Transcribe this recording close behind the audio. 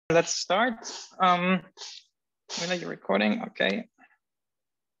Let's start. When are you recording? Okay.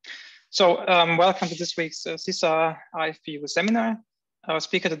 So welcome to this week's SISSA IFPU seminar. Our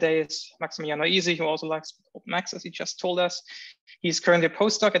speaker today is Maximiliano, who also likes Max, as he just told us. He's currently a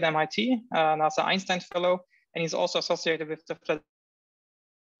postdoc at MIT, NASA Einstein Fellow, and he's also associated with the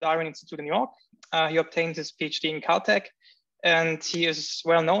Flatiron Institute in New York. He obtained his PhD in Caltech, and he is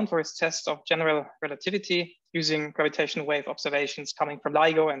well known for his test of general relativity using gravitational wave observations coming from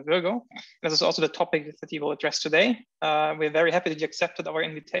LIGO and Virgo. This is also the topic that he will address today. We're very happy that you accepted our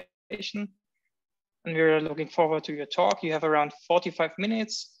invitation, and we're looking forward to your talk. You have around 45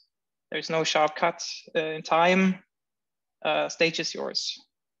 minutes. There's no sharp cut in time. Stage is yours.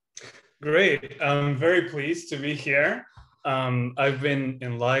 Great, I'm very pleased to be here. I've been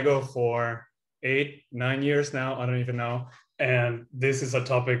in LIGO for 8-9 years now, I don't even know. And this is a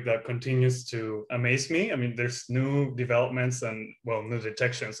topic that continues to amaze me. I mean, there's new developments and, well, new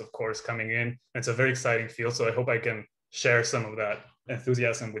detections, of course, coming in. It's a very exciting field. So I hope I can share some of that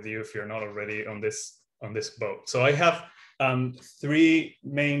enthusiasm with you if you're not already on this boat. So I have 3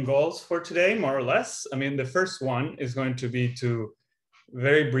 main goals for today, more or less. I mean, the first one is going to be to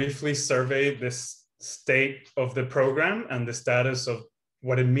very briefly survey this state of the program and the status of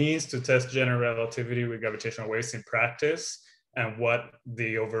what it means to test general relativity with gravitational waves in practice, and what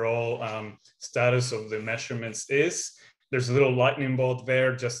the overall status of the measurements is. There's a little lightning bolt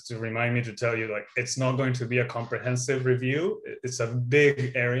there just to remind me to tell you, like, it's not going to be a comprehensive review. It's a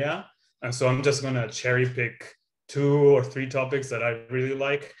big area. And so I'm just gonna cherry pick 2 or 3 topics that I really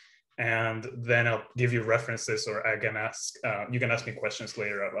like, and then I'll give you references, or I can you can ask me questions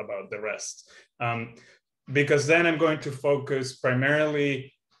later about the rest. Because then I'm going to focus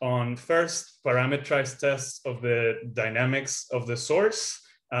primarily on first parameterized tests of the dynamics of the source,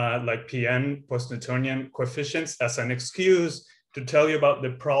 like PN, post-Newtonian coefficients, as an excuse to tell you about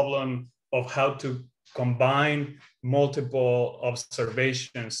the problem of how to combine multiple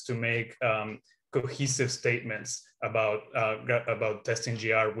observations to make cohesive statements about testing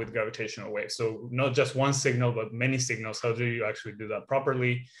GR with gravitational waves. So not just one signal, but many signals. How do you actually do that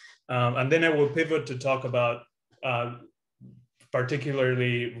properly? And then I will pivot to talk about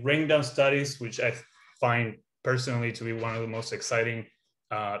particularly ringdown studies, which I find personally to be one of the most exciting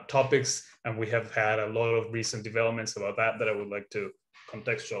topics. And we have had a lot of recent developments about that I would like to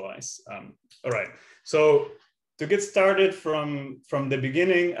contextualize. All right, so to get started from the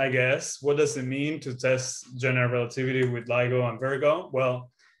beginning, I guess, what does it mean to test general relativity with LIGO and Virgo?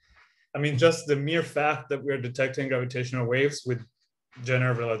 Well, I mean, just the mere fact that we're detecting gravitational waves with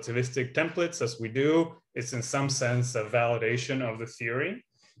general relativistic templates, as we do, it's in some sense a validation of the theory.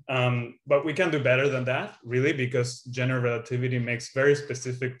 But we can do better than that, really, because general relativity makes very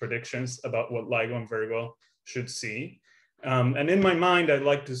specific predictions about what LIGO and Virgo should see. And in my mind, I'd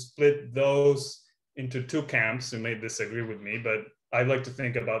like to split those into 2 camps. You may disagree with me, but I'd like to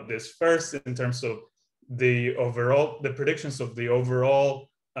think about this first in terms of the predictions of the overall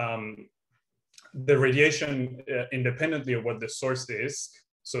the radiation independently of what the source is.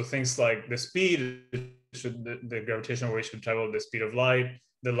 So things like the speed, the gravitational wave should travel at the speed of light,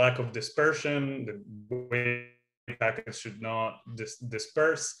 the lack of dispersion, the wave packets should not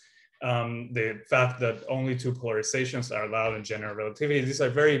disperse, the fact that only 2 polarizations are allowed in general relativity. These are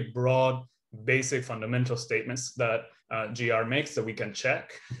very broad, basic, fundamental statements that GR makes that we can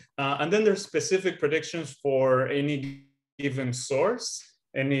check. And then there's specific predictions for any given source.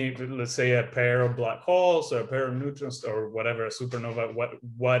 Let's say a pair of black holes or a pair of neutrons or whatever, a supernova,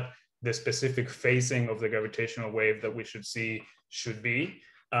 what the specific phasing of the gravitational wave that we should see should be.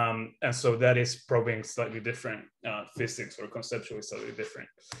 And so that is probing slightly different physics, or conceptually slightly different.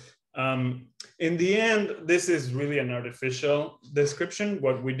 In the end, this is really an artificial description.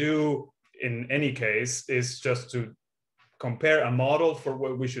 What we do in any case is just to compare a model for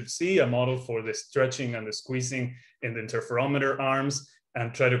what we should see, a model for the stretching and the squeezing in the interferometer arms,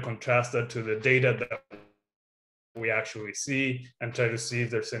 and try to contrast that to the data that we actually see, and try to see if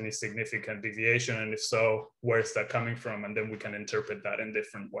there's any significant deviation, and if so, where is that coming from? And then we can interpret that in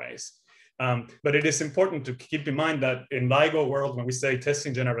different ways. But it is important to keep in mind that in LIGO world, when we say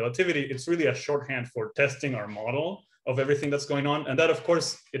testing general relativity, it's really a shorthand for testing our model of everything that's going on. And that, of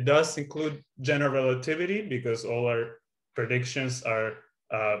course, it does include general relativity, because all our predictions are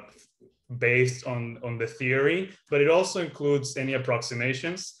based on the theory, but it also includes any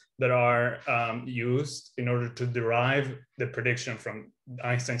approximations that are used in order to derive the prediction from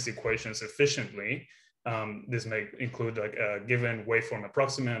Einstein's equations efficiently. This may include like a given waveform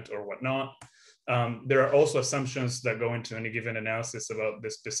approximant or whatnot. There are also assumptions that go into any given analysis about the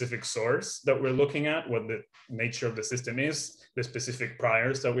specific source that we're looking at, what the nature of the system is, the specific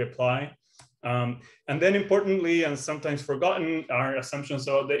priors that we apply. And then importantly, and sometimes forgotten, are assumptions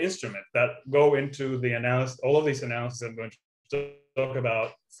about the instrument that go into the analysis. All of these analyses I'm going to talk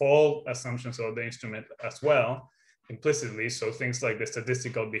about fall assumptions of the instrument as well, implicitly. So things like the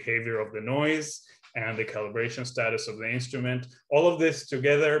statistical behavior of the noise and the calibration status of the instrument, all of this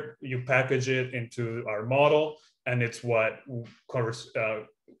together, you package it into our model, and it's what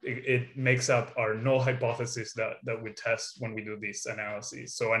it makes up our null hypothesis that we test when we do these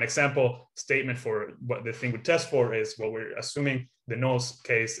analyses. So an example statement for what the thing we test for is what we're assuming the null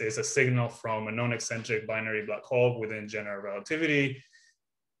case is a signal from a non-eccentric binary black hole within general relativity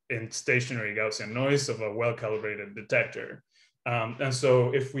in stationary Gaussian noise of a well-calibrated detector. And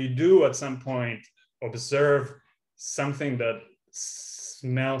so if we do at some point observe something that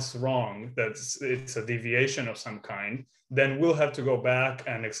smells wrong, that it's a deviation of some kind, then we'll have to go back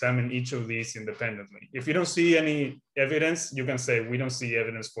and examine each of these independently. If you don't see any evidence, you can say, we don't see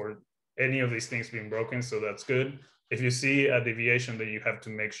evidence for any of these things being broken, so that's good. If you see a deviation, then you have to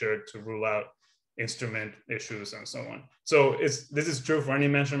make sure to rule out instrument issues and so on. So this is true for any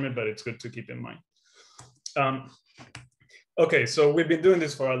measurement, but it's good to keep in mind. Okay, so we've been doing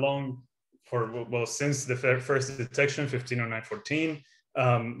this for since the first detection, 150914.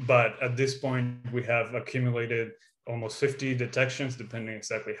 But at this point, we have accumulated almost 50 detections, depending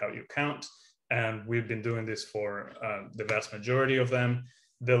exactly how you count. And we've been doing this for the vast majority of them.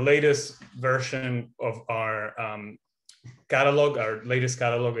 The latest version of our catalog, our latest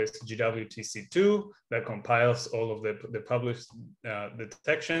catalog is GWTC2 that compiles all of the published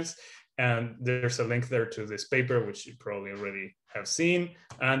detections. And there's a link there to this paper, which you probably already have seen.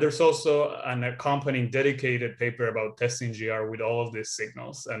 And there's also an accompanying dedicated paper about testing GR with all of these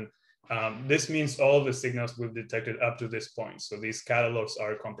signals. And this means all of the signals we've detected up to this point. So these catalogs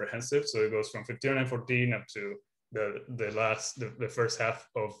are comprehensive. So it goes from 1514 up to the first half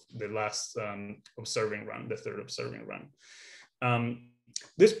of the last observing run, the third observing run.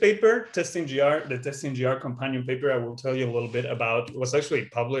 This paper, Testing GR, the Testing GR companion paper, I will tell you a little bit about, was actually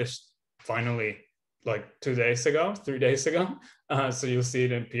published finally like 3 days ago. So you'll see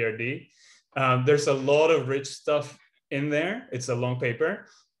it in PRD. There's a lot of rich stuff in there. It's a long paper.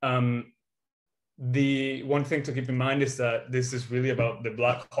 The one thing to keep in mind is that this is really about the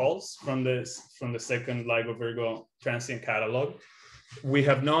black holes from the second LIGO-Virgo transient catalog. We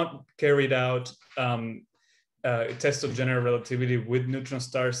have not carried out a test of general relativity with neutron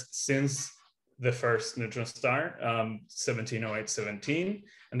stars since the first neutron star, 1708-17.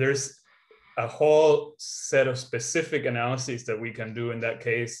 And there's a whole set of specific analyses that we can do in that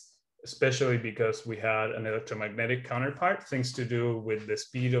case, especially because we had an electromagnetic counterpart, things to do with the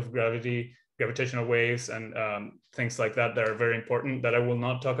speed of gravitational waves and things like that that are very important that I will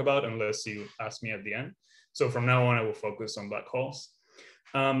not talk about unless you ask me at the end. So from now on, I will focus on black holes.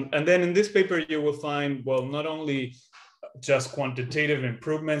 And then in this paper, you will find, well, not only just quantitative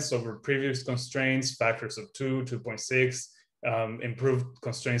improvements over previous constraints, factors of 2, 2.6, improved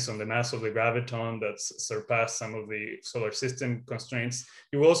constraints on the mass of the graviton that surpass some of the solar system constraints.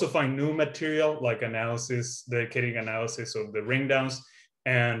 You will also find new material like analysis, dedicating analysis of the ringdowns,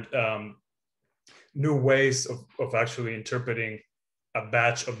 and new ways of actually interpreting a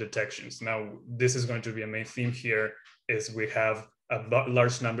batch of detections. Now, this is going to be a main theme here, is we have a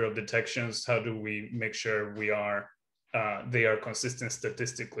large number of detections. How do we make sure they are consistent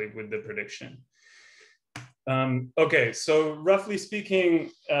statistically with the prediction? Okay, so roughly speaking,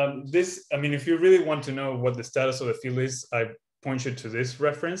 if you really want to know what the status of the field is, I point you to this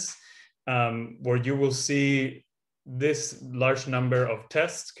reference, where you will see this large number of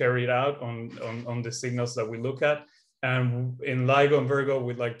tests carried out on the signals that we look at. And in LIGO and Virgo,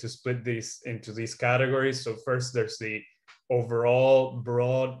 we'd like to split these into these categories. So first, there's the overall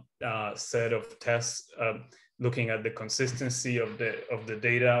broad set of tests looking at the consistency of the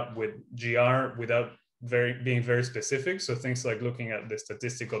data with GR without being very specific. So things like looking at the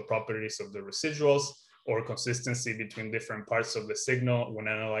statistical properties of the residuals or consistency between different parts of the signal when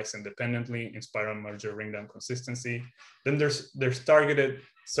analyzed independently in spiral merger ringdown consistency. Then there's targeted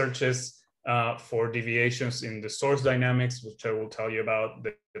searches for deviations in the source dynamics, which I will tell you about,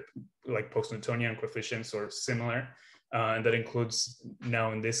 like post-Newtonian coefficients or similar. And that includes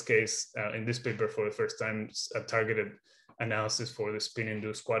now in this case, in this paper for the first time, a targeted analysis for the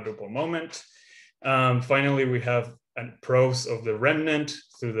spin-induced quadrupole moment. Finally, we have probes of the remnant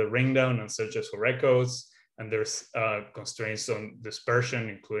through the ringdown and searches for echoes. And there's constraints on dispersion,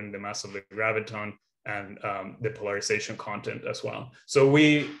 including the mass of the graviton and the polarization content as well. So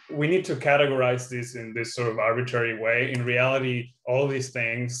we need to categorize this in this sort of arbitrary way. In reality, all these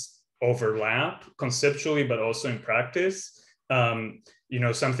things overlap conceptually, but also in practice. You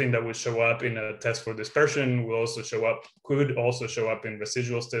know, something that would show up in a test for dispersion will also show up, could also show up in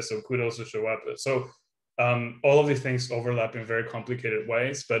residuals tests, so could also show up. So all of these things overlap in very complicated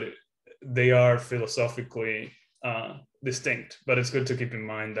ways, but they are philosophically distinct. But it's good to keep in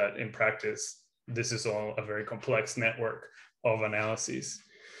mind that in practice, this is all a very complex network of analyses.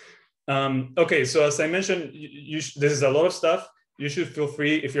 Okay, so as I mentioned, this is a lot of stuff. You should feel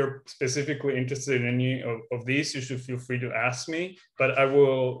free, if you're specifically interested in any of these, you should feel free to ask me, but I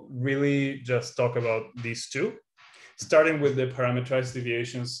will really just talk about these two, starting with the parameterized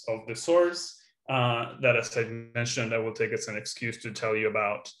deviations of the source, that, as I mentioned, I will take as an excuse to tell you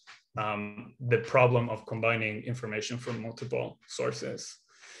about the problem of combining information from multiple sources.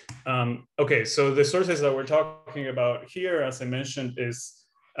 Okay, so the sources that we're talking about here, as I mentioned, is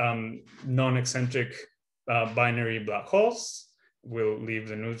non-eccentric binary black holes. We'll leave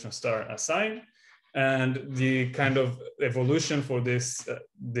the neutron star aside. And the kind of evolution for this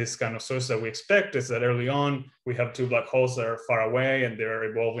kind of source that we expect is that early on, we have two black holes that are far away and they're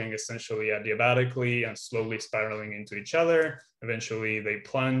evolving essentially adiabatically and slowly spiraling into each other. Eventually they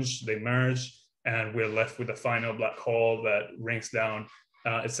plunge, they merge, and we're left with a final black hole that rings down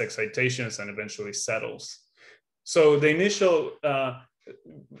its excitations and eventually settles. So the initial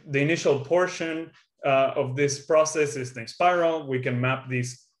portion of this process is the spiral. We can map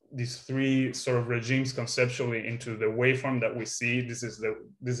these three sort of regimes conceptually into the waveform that we see. This is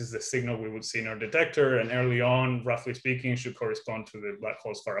the signal we would see in our detector, and early on, roughly speaking, should correspond to the black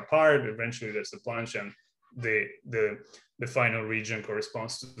holes far apart. Eventually there's a plunge, and the final region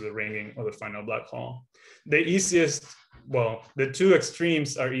corresponds to the ringing of the final black hole. The easiest, well, the two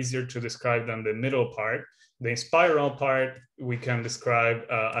extremes are easier to describe than the middle part. The spiral part we can describe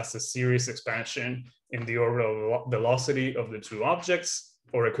as a series expansion in the orbital velocity of the two objects,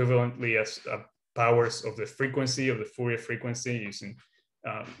 or equivalently as powers of the frequency of the Fourier frequency using,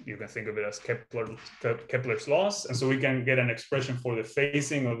 you can think of it as Kepler's laws. And so we can get an expression for the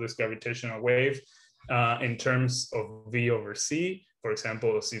phasing of this gravitational wave in terms of V over C, for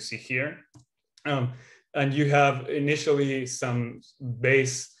example, as you see here. And you have initially some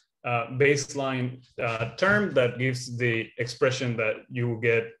baseline term that gives the expression that you will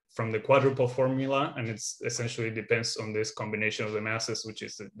get from the quadruple formula, and it's essentially depends on this combination of the masses, which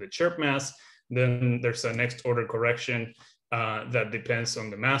is the chirp mass. Then there's a next order correction that depends on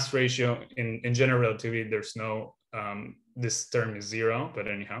the mass ratio. In general relativity, there's no, this term is zero, but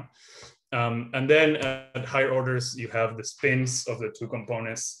anyhow. And then at higher orders, you have the spins of the two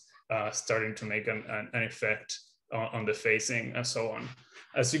components starting to make an effect on the phasing and so on.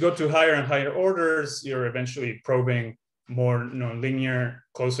 As you go to higher and higher orders, you're eventually probing more nonlinear,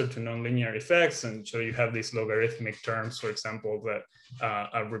 closer to nonlinear effects. And so you have these logarithmic terms, for example, that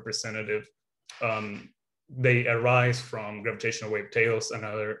are representative. They arise from gravitational wave tails and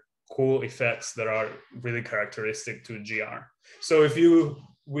other cool effects that are really characteristic to GR. So if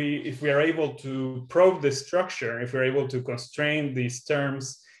we are able to probe the structure, if we're able to constrain these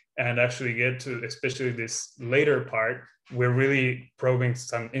terms and actually get to especially this later part, we're really probing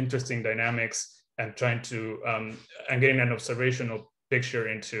some interesting dynamics and trying to and getting an observational picture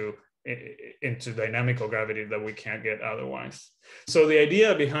into dynamical gravity that we can't get otherwise. So the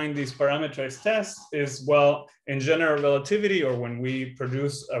idea behind these parameterized tests is, well, in general relativity, or when we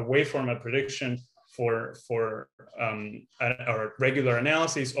produce a waveform, a prediction for our regular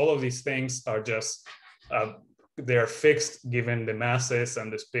analyses, all of these things are just they are fixed given the masses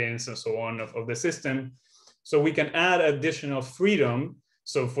and the spins and so on of the system. So we can add additional freedom.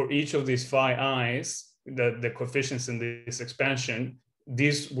 So for each of these phi i's, the coefficients in this expansion,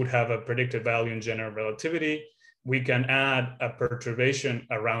 these would have a predicted value in general relativity. We can add a perturbation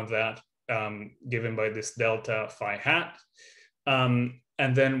around that given by this delta phi hat. And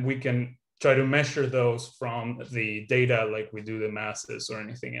then we can try to measure those from the data like we do the masses or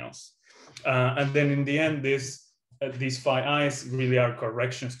anything else. And then in the end, these phi i's really are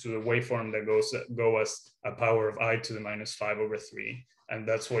corrections to the waveform that go as a power of I to the minus 5/3. And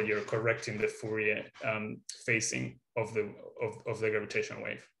that's what you're correcting the Fourier phasing of the gravitational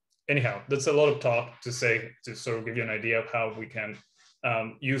wave. Anyhow, that's a lot of talk to sort of give you an idea of how we can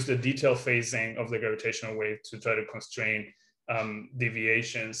use the detailed phasing of the gravitational wave to try to constrain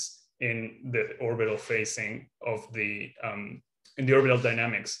deviations in the orbital phasing of in the orbital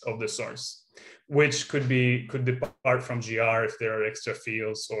dynamics of the source, which could depart from GR if there are extra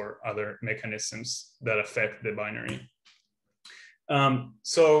fields or other mechanisms that affect the binary.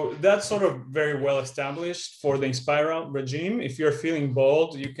 So that's sort of very well established for the inspiral regime. If you're feeling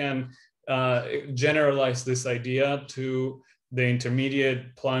bold, you can generalize this idea to the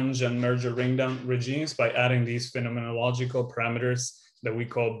intermediate plunge and merger ringdown regimes by adding these phenomenological parameters that we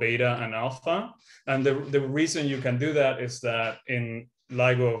call beta and alpha. And the reason you can do that is that in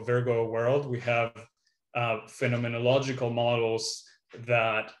LIGO-Virgo world, we have phenomenological models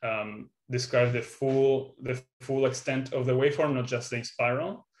that describe the full extent of the waveform, not just the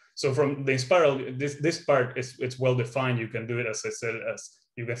inspiral. So from the inspiral, this part it's well defined. You can do it, as I said, as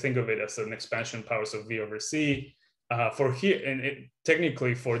you can think of it as an expansion powers of V over C. For here, and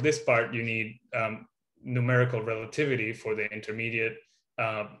technically for this part, you need numerical relativity for the intermediate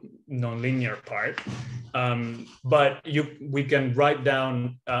nonlinear part. But we can write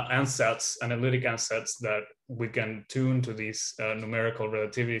down ansatz, analytic ansatz that we can tune to these numerical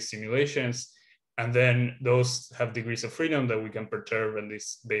relativity simulations. And then those have degrees of freedom that we can perturb, and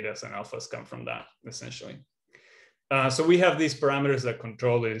these betas and alphas come from that, essentially. So we have these parameters that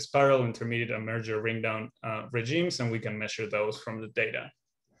control the spiral, intermediate, and merger ringdown regimes, and we can measure those from the data.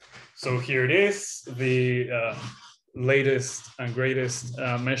 So here it is, the latest and greatest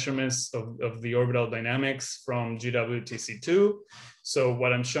measurements of the orbital dynamics from GWTC2. So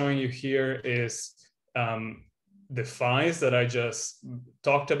what I'm showing you here is the phi's that I just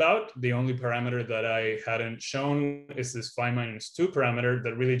talked about. The only parameter that I hadn't shown is this phi -2 parameter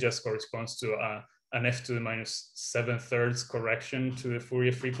that really just corresponds to an f to the -7/3 correction to the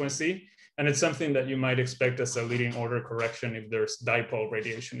Fourier frequency. And it's something that you might expect as a leading order correction if there's dipole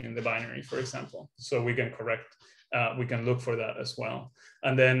radiation in the binary, for example. So we can correct, we can look for that as well.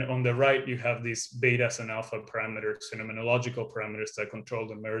 And then on the right, you have these betas and alpha parameters, phenomenological parameters that control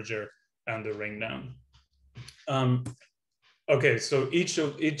the merger and the ringdown. Okay, so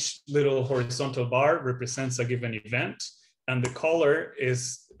each little horizontal bar represents a given event, and the color is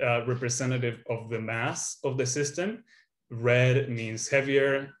representative of the mass of the system. Red means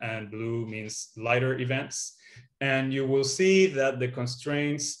heavier and blue means lighter events. And you will see that the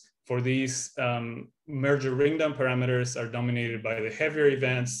constraints for these merger ringdown parameters are dominated by the heavier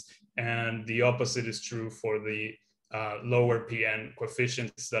events, and the opposite is true for the lower PN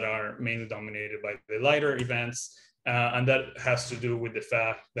coefficients that are mainly dominated by the lighter events. And that has to do with the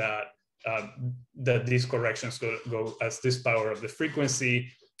fact that that these corrections go as this power of the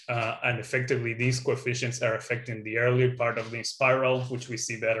frequency, and effectively these coefficients are affecting the earlier part of the spiral, which we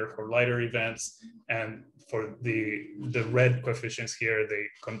see better for lighter events, and for the red coefficients here, they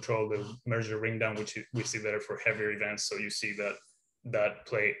control the merger ringdown, which we see better for heavier events. So you see that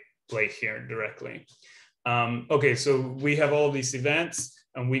play here directly. Okay, so we have all these events,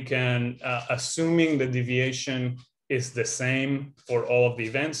 and we can, assuming the deviation is the same for all of the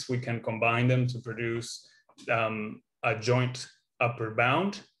events, we can combine them to produce a joint upper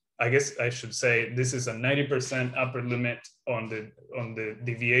bound. I guess I should say this is a 90% upper limit on the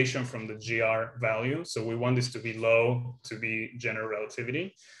deviation from the GR value. So we want this to be low to be general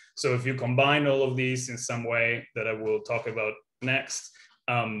relativity. So if you combine all of these in some way that I will talk about next,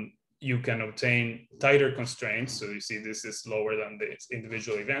 you can obtain tighter constraints. So you see this is lower than the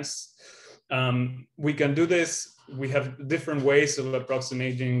individual events. We can do this. We have different ways of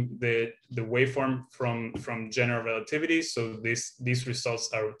approximating the waveform from general relativity. So these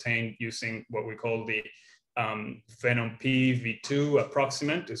results are obtained using what we call the phenom P V2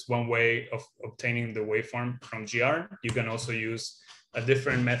 approximant. Is one way of obtaining the waveform from GR. You can also use a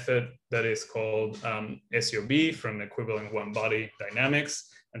different method that is called SOB from equivalent one body dynamics.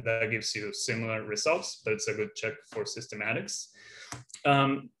 And that gives you similar results, but it's a good check for systematics.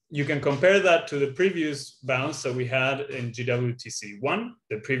 You can compare that to the previous bounds that we had in GWTC1,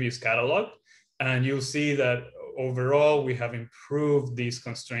 the previous catalog, and you'll see that overall we have improved these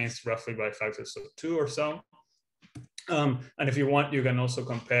constraints roughly by factors of 2 or so. And if you want, you can also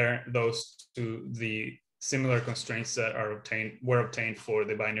compare those to the similar constraints that were obtained for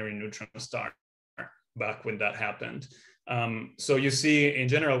the binary neutron star back when that happened. So you see, in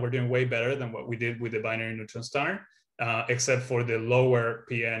general, we're doing way better than what we did with the binary neutron star, except for the lower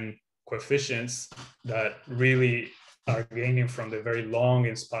PN coefficients that really are gaining from the very long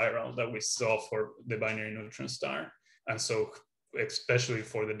in spiral that we saw for the binary neutron star. And so, especially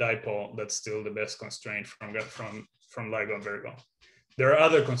for the dipole, that's still the best constraint from LIGO and Virgo. There are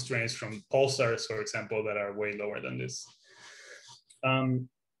other constraints from pulsars, for example, that are way lower than this.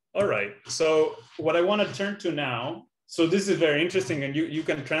 All right, so what I want to turn to now, so this is very interesting, and you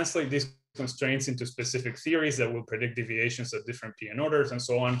can translate these constraints into specific theories that will predict deviations at different PN orders and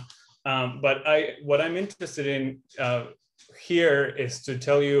so on. But what I'm interested in here is to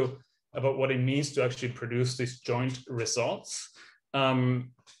tell you about what it means to actually produce these joint results.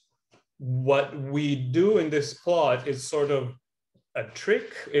 what we do in this plot is sort of a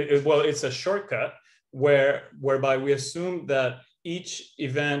trick. Well, it's a shortcut whereby we assume that each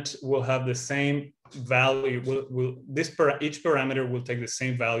event will have the same value. Each parameter will take the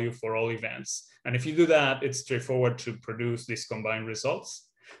same value for all events. And if you do that, it's straightforward to produce these combined results.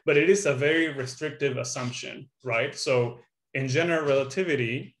 But it is a very restrictive assumption, right? So in general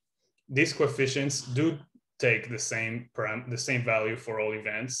relativity, these coefficients do take the same value for all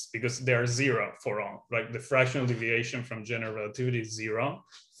events because they are zero for all. Like the fractional deviation from general relativity is zero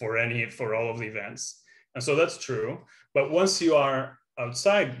for all of the events. And so that's true. But once you are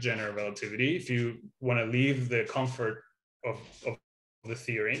outside general relativity, if you want to leave the comfort of the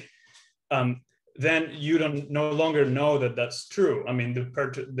theory, then you no longer know that that's true. I mean,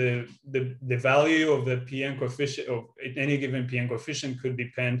 the value of the Pn coefficient of any given Pn coefficient could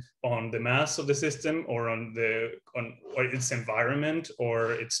depend on the mass of the system or on its environment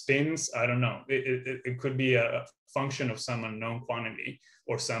or its spins. I don't know. It could be a function of some unknown quantity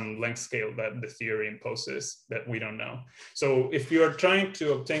or some length scale that the theory imposes that we don't know. So if you are trying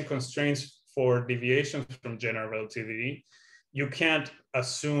to obtain constraints for deviations from general relativity, you can't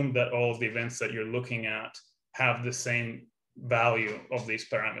assume that all of the events that you're looking at have the same value of these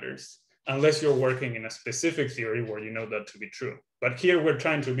parameters, unless you're working in a specific theory where you know that to be true. But here we're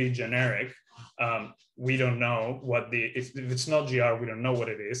trying to be generic. We don't know if it's not GR, we don't know what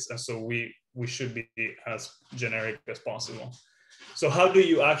it is. And so we should be as generic as possible. So how do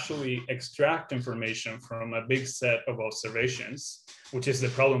you actually extract information from a big set of observations, which is the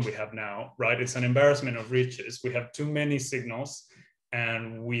problem we have now, right? It's an embarrassment of riches. We have too many signals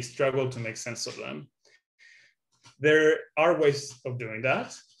and we struggle to make sense of them. There are ways of doing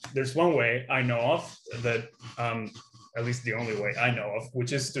that. There's one way I know of that, at least the only way I know of,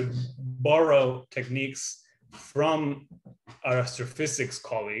 which is to borrow techniques from our astrophysics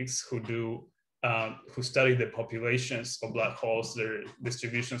colleagues who study the populations of black holes, their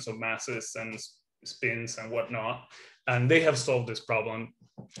distributions of masses and spins and whatnot. And they have solved this problem.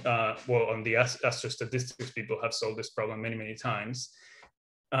 And the astrostatistics people have solved this problem many, many times.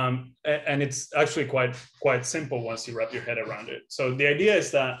 And it's actually quite simple once you wrap your head around it. So the idea is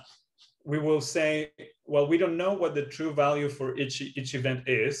that we will say, well, we don't know what the true value for each event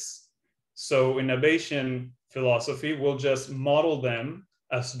is. So in a Bayesian philosophy, we'll just model them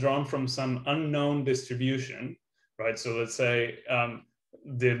as drawn from some unknown distribution, right? So let's say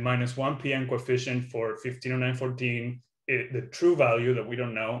the -1 Pn coefficient for 150914, the true value that we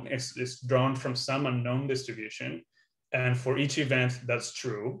don't know is drawn from some unknown distribution. And for each event, that's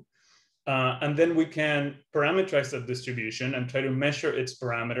true. And then we can parameterize that distribution and try to measure its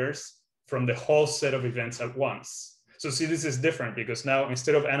parameters from the whole set of events at once. So see, this is different because now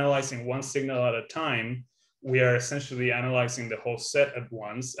instead of analyzing one signal at a time, we are essentially analyzing the whole set at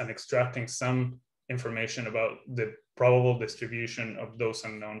once and extracting some information about the probable distribution of those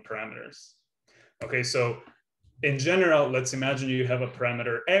unknown parameters. Okay, so in general, let's imagine you have a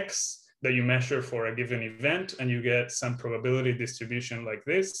parameter X that you measure for a given event and you get some probability distribution like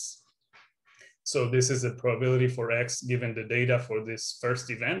this. So this is the probability for X given the data for this first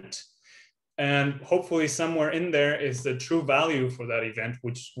event. And hopefully somewhere in there is the true value for that event,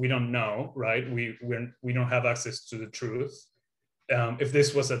 which we don't know, right? We don't have access to the truth. If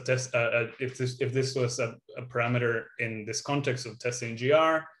this was a test, if this was a parameter in this context of testing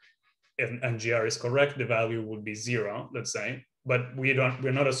GR, and GR is correct, the value would be 0, let's say. But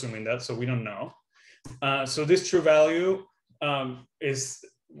we're not assuming that, so we don't know. So this true value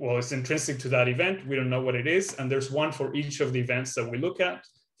it's intrinsic to that event. We don't know what it is, and there's one for each of the events that we look at.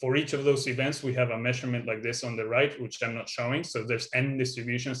 For each of those events, we have a measurement like this on the right, which I'm not showing. So there's n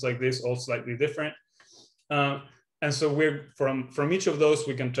distributions like this, all slightly different. And so from each of those,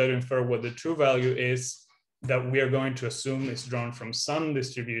 we can try to infer what the true value is that we are going to assume is drawn from some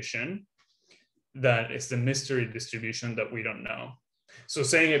distribution that is the mystery distribution that we don't know. So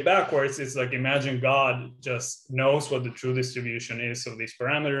saying it backwards, it's like imagine God just knows what the true distribution is of these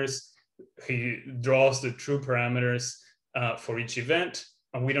parameters. He draws the true parameters for each event.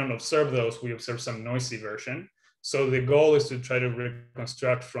 And we don't observe those, we observe some noisy version. So the goal is to try to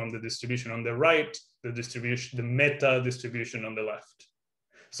reconstruct from the distribution on the right, the meta distribution on the left.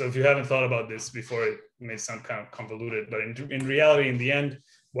 So if you haven't thought about this before, it may sound kind of convoluted, but in reality, in the end,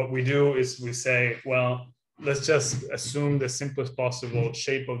 what we do is we say, well, let's just assume the simplest possible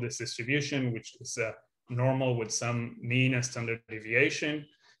shape of this distribution, which is normal with some mean and standard deviation.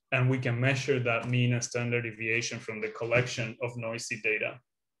 And we can measure that mean and standard deviation from the collection of noisy data.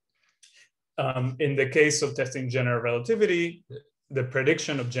 In the case of testing general relativity, the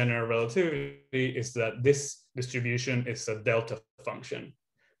prediction of general relativity is that this distribution is a delta function,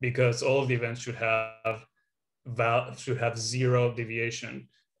 because all of the events should have zero deviation.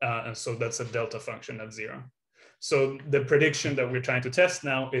 And so that's a delta function at 0. So the prediction that we're trying to test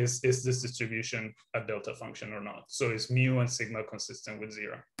now is this distribution a delta function or not? So is mu and sigma consistent with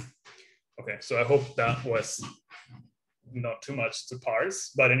 0? Okay, so I hope that was not too much to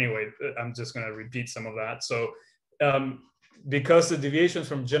parse, but anyway, I'm just going to repeat some of that. So because the deviations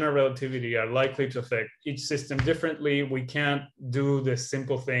from general relativity are likely to affect each system differently, we can't do the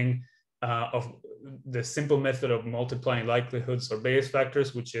simple thing of the simple method of multiplying likelihoods or Bayes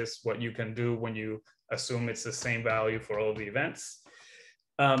factors, which is what you can do when you assume it's the same value for all the events.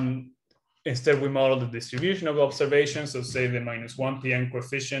 Instead, we model the distribution of observations. So say the -1 PN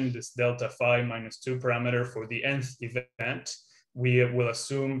coefficient, this delta phi -2 parameter for the nth event. We will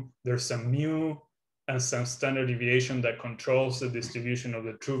assume there's some mu and some standard deviation that controls the distribution of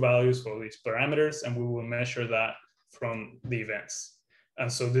the true values for these parameters, and we will measure that from the events.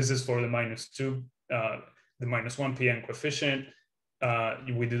 And so this is for the the -1 PN coefficient.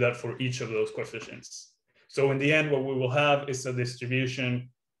 We do that for each of those coefficients. So in the end, what we will have is a distribution,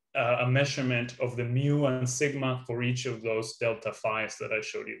 a measurement of the mu and sigma for each of those delta phi's that I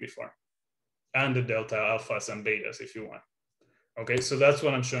showed you before, and the delta alphas and betas if you want. Okay, so that's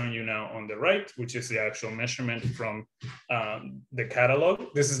what I'm showing you now on the right, which is the actual measurement from the catalog.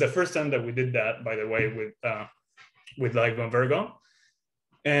 This is the first time that we did that, by the way, with LIGO and Virgo.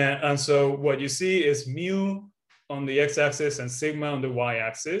 And so what you see is mu on the x-axis and sigma on the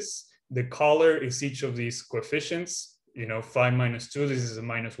y-axis. The color is each of these coefficients. You know, phi -2, this is a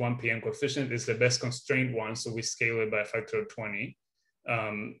 -1 PN coefficient, is the best constrained one. So we scale it by a factor of 20.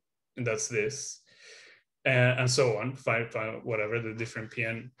 And that's this. And so on, phi, whatever, the different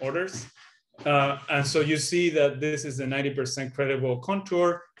PN orders. And so you see that this is a 90% credible contour,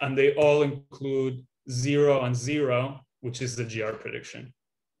 and they all include 0 and 0, which is the GR prediction.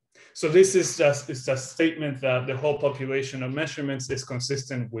 So this is just a statement that the whole population of measurements is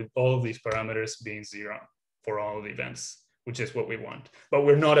consistent with all of these parameters being 0 for all the events, which is what we want. But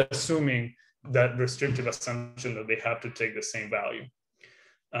we're not assuming that restrictive assumption that they have to take the same value.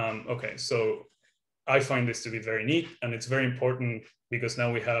 Okay, so I find this to be very neat, and it's very important because now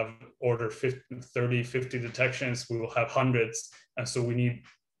we have order 30, 50 detections, we will have hundreds, and so we need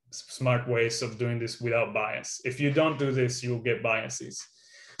smart ways of doing this without bias. If you don't do this, you'll get biases.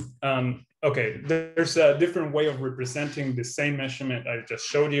 Okay, there's a different way of representing the same measurement I just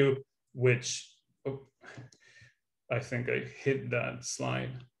showed you, which, oh, I think I hit that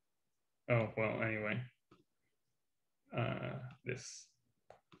slide. Oh, well, anyway, this.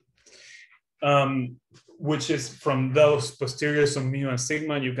 Which is from those posteriors of mu and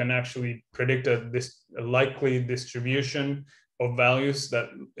sigma, you can actually predict a likely distribution of values that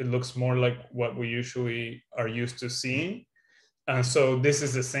it looks more like what we usually are used to seeing. And so this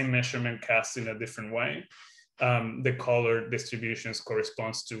is the same measurement cast in a different way. The color distributions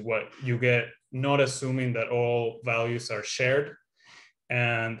corresponds to what you get, not assuming that all values are shared.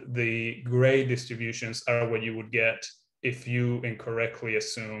 And the gray distributions are what you would get if you incorrectly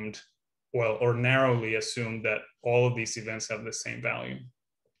assumed, well, or narrowly assumed that all of these events have the same value.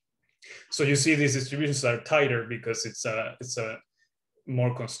 So you see these distributions are tighter because it's a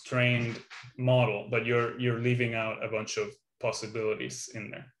more constrained model, but you're leaving out a bunch of possibilities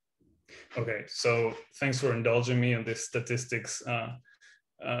in there. Okay, so thanks for indulging me on this statistics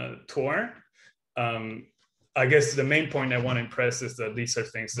tour. I guess the main point I want to impress is that these are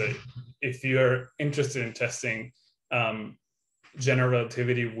things that if you're interested in testing general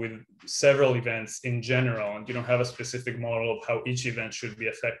relativity with several events in general, and you don't have a specific model of how each event should be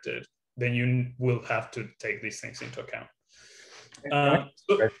affected, then you will have to take these things into account.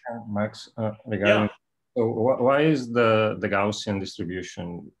 Max, regarding, so why is the Gaussian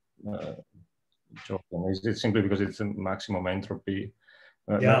distribution chosen? Is it simply because it's a maximum entropy?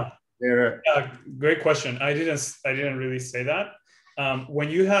 Yeah, great question. I didn't really say that. When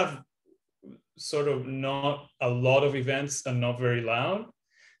you have sort of not a lot of events and not very loud,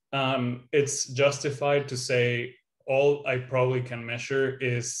 it's justified to say all I probably can measure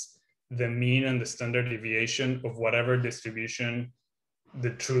is the mean and the standard deviation of whatever distribution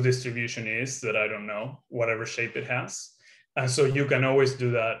the true distribution is that I don't know, whatever shape it has. And so you can always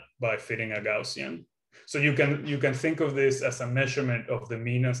do that by fitting a Gaussian. So you can think of this as a measurement of the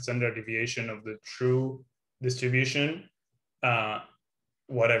mean and standard deviation of the true distribution,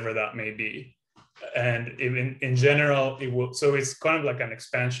 whatever that may be. And in general, it will, so it's kind of like an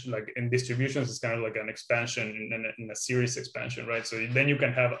expansion, like in distributions, it's kind of like an expansion in a series expansion, right? So then you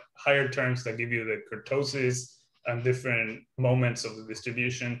can have higher terms that give you the kurtosis and different moments of the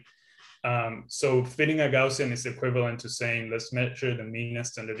distribution. So fitting a Gaussian is equivalent to saying, let's measure the mean and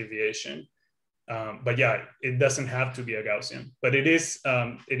standard deviation. But yeah, it doesn't have to be a Gaussian, but it is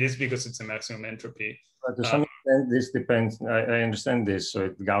because it's a maximum entropy. But to some extent, this depends. I understand this. So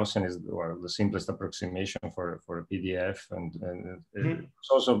Gaussian is the simplest approximation for a PDF, and it's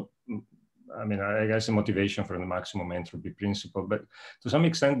also, I mean, I guess a motivation for the maximum entropy principle. But to some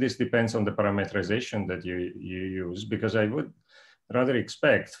extent, this depends on the parameterization that you use, because I would rather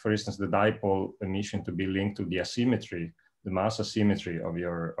expect, for instance, the dipole emission to be linked to the asymmetry, the mass asymmetry of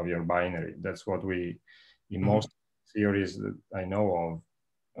your binary. That's what we, in most theories that I know of,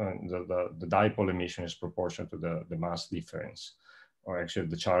 the dipole emission is proportional to the mass difference, or actually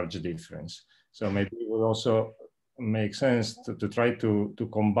the charge difference. So maybe it would also make sense to try to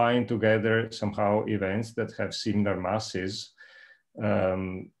combine together somehow events that have similar masses,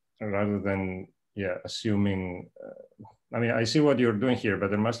 rather than assuming. I mean, I see what you're doing here,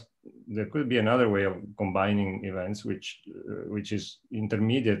 but there could be another way of combining events, which is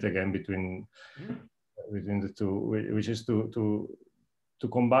intermediate again between the two, which is to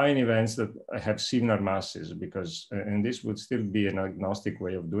combine events that have similar masses, because, and this would still be an agnostic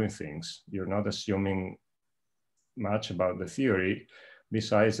way of doing things. You're not assuming much about the theory,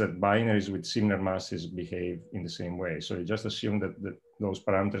 besides that binaries with similar masses behave in the same way. So you just assume that those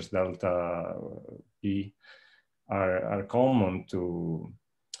parameters delta p are common to,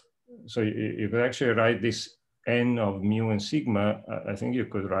 so you could actually write this n of mu and sigma. I think you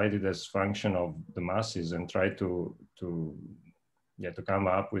could write it as function of the masses and try to come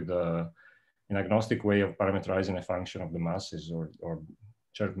up with an agnostic way of parameterizing a function of the masses, or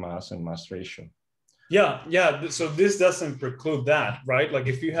shared mass and mass ratio. Yeah. So this doesn't preclude that, right? Like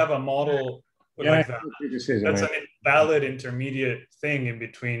if you have a model like that, that's an invalid intermediate thing in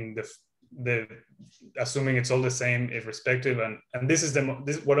between the assuming it's all the same irrespective, and this is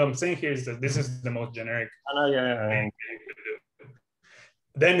what I'm saying here is that this is the most generic thing you could do.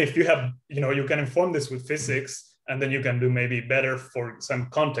 Then if you have, you can inform this with physics, and then you can do maybe better for some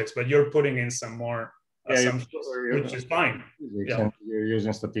context, but you're putting in some more assumptions, which is fine. You're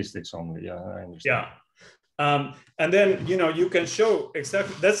using statistics only. Yeah, I understand. And then you can show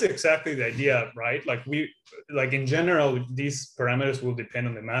that's exactly the idea, right? Like in general, these parameters will depend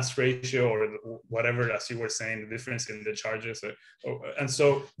on the mass ratio or whatever, as you were saying, the difference in the charges. And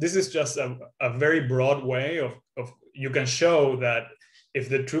so this is just a very broad way of you can show that if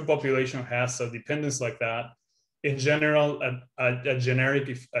the true population has a dependence like that, in general, a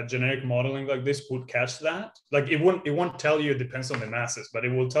generic modeling like this would catch that. Like it won't tell you it depends on the masses, but it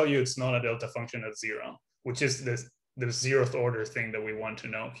will tell you it's not a delta function at 0, which is the 0th order thing that we want to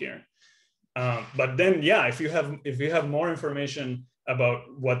know here. But then, if you have more information about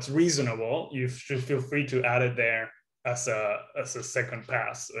what's reasonable, you should feel free to add it there as a second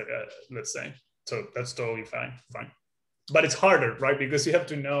pass, let's say. So that's totally fine. But it's harder, right? Because you have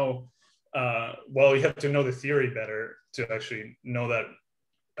to know. You have to know the theory better to actually know that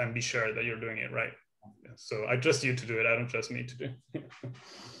and be sure that you're doing it right. So I trust you to do it. I don't trust me to do it.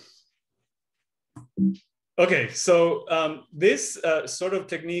 Okay, so this sort of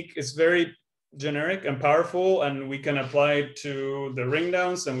technique is very generic and powerful, and we can apply it to the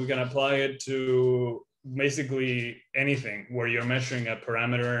ringdowns, and we can apply it to basically anything where you're measuring a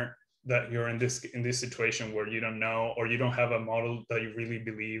parameter that you're in this situation where you don't know, or you don't have a model that you really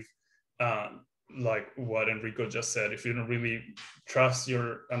believe. Like what Enrico just said, if you don't really trust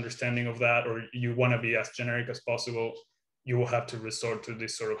your understanding of that, or you want to be as generic as possible, you will have to resort to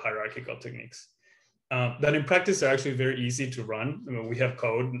these sort of hierarchical techniques. That in practice are actually very easy to run. I mean, we have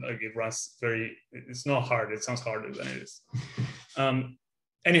code, like it runs it's not hard, it sounds harder than it is.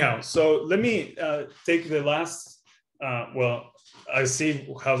 Anyhow, so let me take the last, I see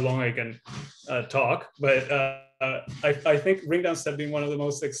how long I can talk, but I think ringdowns have been one of the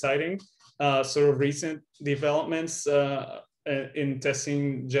most exciting sort of recent developments in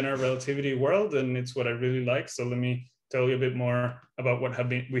testing general relativity world, and it's what I really like. So let me tell you a bit more about what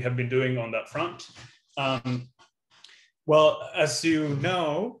we have been doing on that front. Well, as you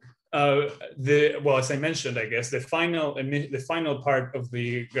know, as I mentioned, I guess the final part of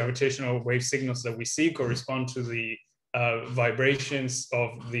the gravitational wave signals that we see correspond to the vibrations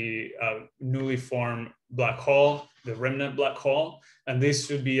of the newly formed black hole, the remnant black hole, and this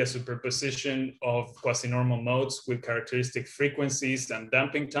should be a superposition of quasi-normal modes with characteristic frequencies and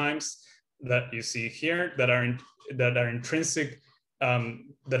damping times that you see here that are intrinsic,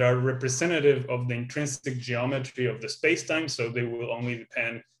 that are representative of the intrinsic geometry of the space-time. So they will only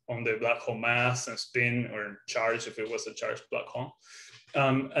depend on the black hole mass and spin or charge if it was a charged black hole.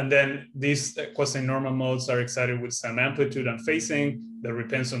 And then these quasi-normal modes are excited with some amplitude and phasing that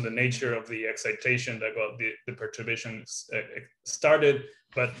depends on the nature of the excitation that got the perturbation started.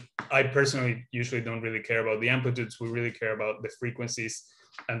 But I personally usually don't really care about the amplitudes. We really care about the frequencies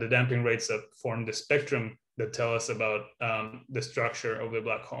and the damping rates that form the spectrum that tell us about the structure of the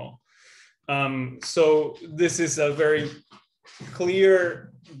black hole. So this is a very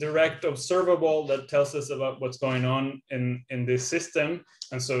clear, direct observable that tells us about what's going on in this system.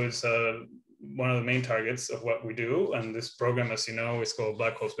 And so it's one of the main targets of what we do. And this program, as you know, is called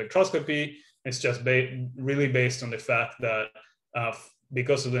black hole spectroscopy. It's just really based on the fact that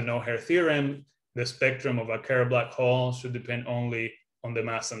because of the no-hair theorem, the spectrum of a Kerr black hole should depend only on the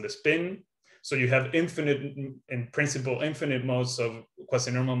mass and the spin. So you have infinite, in principle, infinite modes of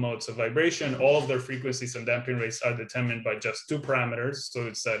quasi-normal modes of vibration. All of their frequencies and damping rates are determined by just two parameters. So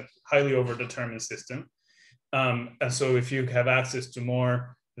it's a highly overdetermined system. And so if you have access to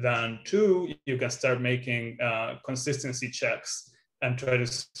more than two, you can start making consistency checks and try to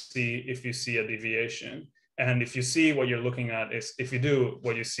see if you see a deviation. And if you see what you're looking at is, if you do,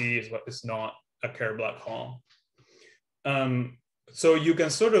 what you see is what is not a Kerr black hole. So you can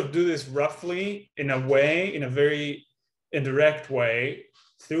sort of do this roughly in a way, in a very indirect way,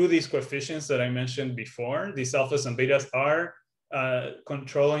 through these coefficients that I mentioned before. These alphas and betas are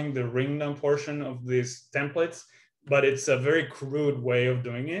controlling the ringdown portion of these templates, but it's a very crude way of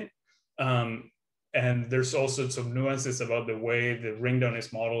doing it. And there's all sorts of nuances about the way the ringdown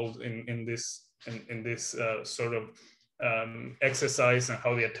is modeled in this sort of exercise and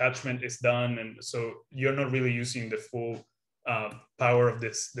how the attachment is done. And so you're not really using the full power of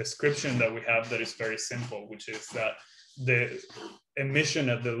this description that we have that is very simple, which is that the emission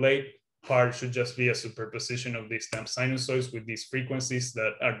at the late part should just be a superposition of these damped sinusoids with these frequencies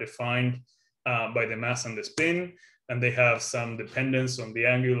that are defined by the mass and the spin. And they have some dependence on the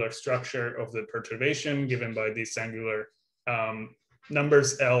angular structure of the perturbation given by these angular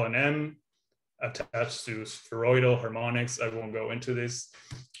numbers L and M attached to spheroidal harmonics. I won't go into this.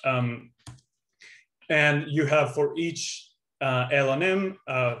 And you have for each L and M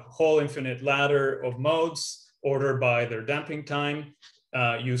a whole infinite ladder of modes ordered by their damping time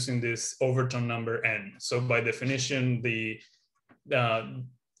using this overtone number N. So by definition, the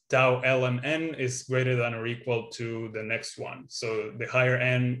tau L and N is greater than or equal to the next one. So the higher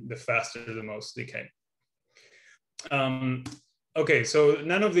N, the faster the most decay. Okay, so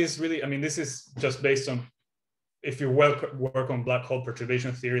none of this really, I mean, this is just based on, if you work on black hole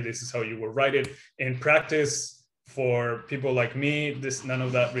perturbation theory, this is how you will write it. In practice, for people like me, none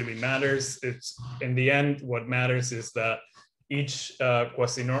of that really matters. It's, in the end, what matters is that each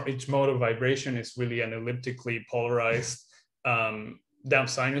mode of vibration is really an elliptically polarized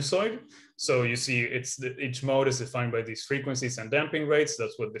damped sinusoid. So you see, each mode is defined by these frequencies and damping rates.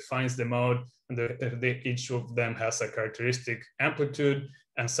 That's what defines the mode. And each of them has a characteristic amplitude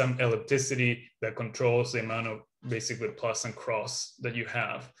and some ellipticity that controls the amount of basically plus and cross that you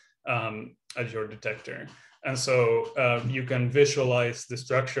have at your detector. And so you can visualize the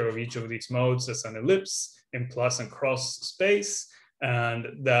structure of each of these modes as an ellipse in plus and cross space.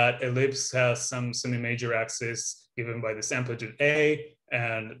 And that ellipse has some semi-major axis given by this amplitude A,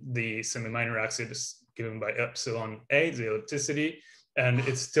 and the semi-minor axis is given by epsilon A, the ellipticity. And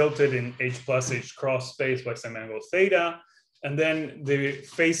it's tilted in H plus H cross space by some angle theta. And then the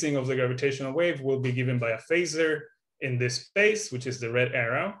phasing of the gravitational wave will be given by a phasor in this space, which is the red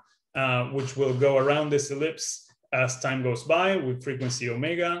arrow. Which will go around this ellipse as time goes by with frequency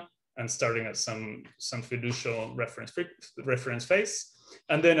omega and starting at some fiducial reference phase.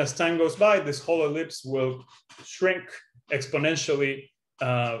 And then as time goes by, this whole ellipse will shrink exponentially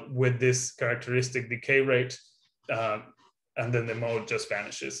with this characteristic decay rate. And then the mode just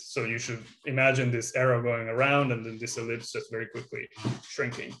vanishes. So you should imagine this arrow going around and then this ellipse just very quickly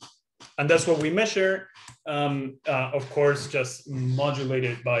shrinking. And that's what we measure, of course, just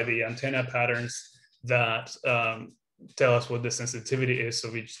modulated by the antenna patterns that tell us what the sensitivity is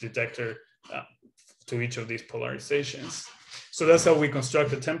of each detector to each of these polarizations. So that's how we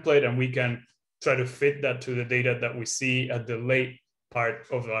construct a template, and we can try to fit that to the data that we see at the late part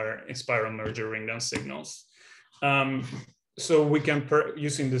of our spiral merger ringdown signals. So we can,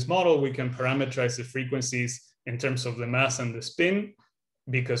 using this model, we can parameterize the frequencies in terms of the mass and the spin,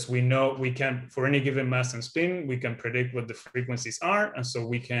 because we know we can, for any given mass and spin, we can predict what the frequencies are. And so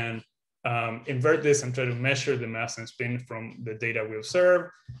we can invert this and try to measure the mass and spin from the data we observe.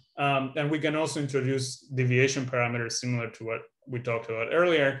 And we can also introduce deviation parameters similar to what we talked about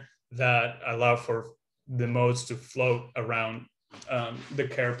earlier that allow for the modes to float around the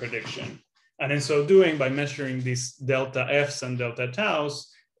Kerr prediction. And in so doing, by measuring these delta Fs and delta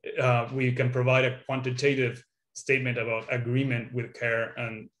taus, we can provide a quantitative statement about agreement with Kerr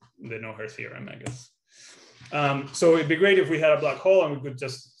and the no-Herr theorem, I guess. So it'd be great if we had a black hole and we could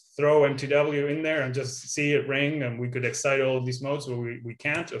just throw MTW in there and just see it ring, and we could excite all of these modes, but we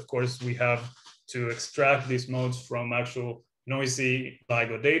can't. Of course, we have to extract these modes from actual noisy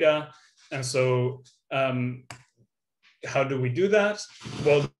LIGO data. And so how do we do that?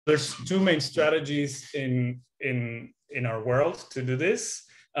 Well, there's two main strategies in our world to do this.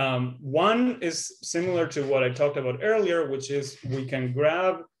 One is similar to what I talked about earlier, which is we can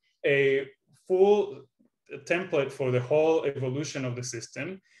grab a full template for the whole evolution of the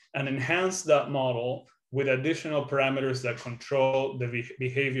system and enhance that model with additional parameters that control the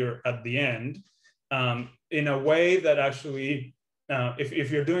behavior at the end, in a way that actually,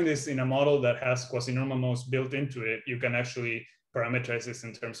 if you're doing this in a model that has quasi-normal modes built into it, you can actually parameterize this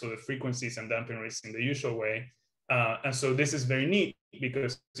in terms of the frequencies and damping rates in the usual way. And so this is very neat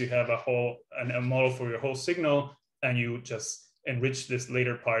because you have a model for your whole signal, and you just enrich this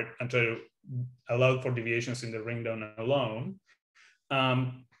later part and try to allow for deviations in the ringdown alone.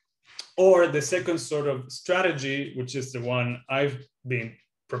 Or the second sort of strategy, which is the one I've been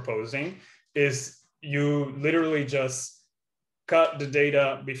proposing, is you literally just cut the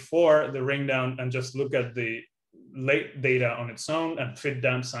data before the ringdown and just look at the late data on its own and fit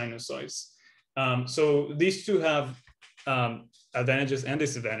damp sinusoids. So these two have advantages and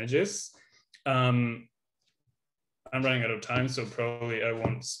disadvantages. I'm running out of time, so probably I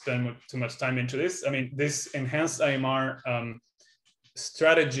won't spend too much time into this. I mean, this enhanced IMR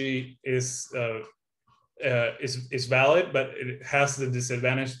strategy is valid, but it has the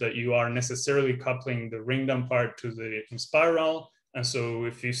disadvantage that you are necessarily coupling the ringdown part to the spiral. And so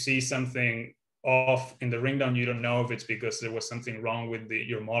if you see something off in the ringdown, you don't know if it's because there was something wrong with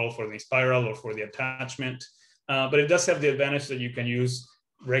your model for the spiral or for the attachment. But it does have the advantage that you can use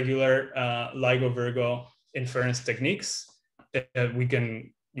regular LIGO-Virgo inference techniques. We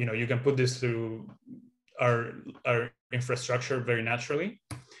can, you can put this through our infrastructure very naturally.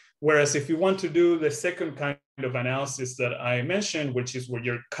 Whereas if you want to do the second kind of analysis that I mentioned, which is where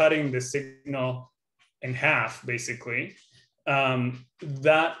you're cutting the signal in half, basically,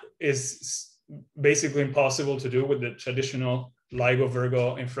 that is basically impossible to do with the traditional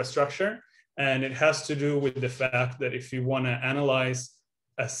LIGO-Virgo infrastructure. And it has to do with the fact that if you want to analyze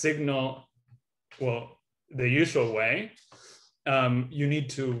a signal, well, the usual way, you need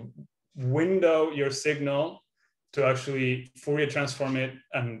to window your signal to actually Fourier transform it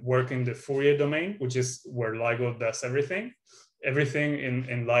and work in the Fourier domain, which is where LIGO does everything. Everything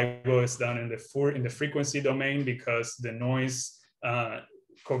in LIGO is done in the frequency domain because the noise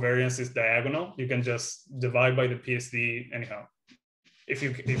covariance is diagonal. You can just divide by the PSD anyhow. If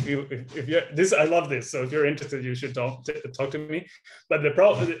you're this, I love this. So if you're interested, you should talk to me. But the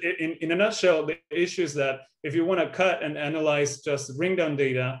problem, in a nutshell, the issue is that if you want to cut and analyze just ringdown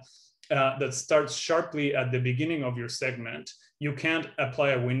data that starts sharply at the beginning of your segment, you can't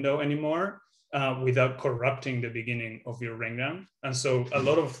apply a window anymore without corrupting the beginning of your ringdown. And so a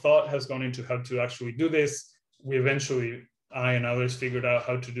lot of thought has gone into how to actually do this. We eventually, I and others, figured out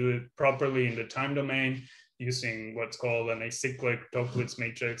how to do it properly in the time domain, using what's called an acyclic Toeplitz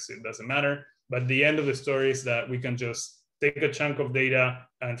matrix. It doesn't matter. But the end of the story is that we can just take a chunk of data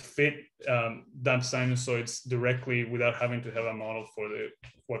and fit damp sinusoids directly without having to have a model for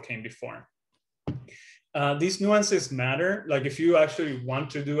what came before. These nuances matter. Like if you actually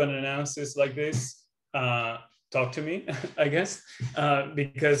want to do an analysis like this, talk to me, I guess,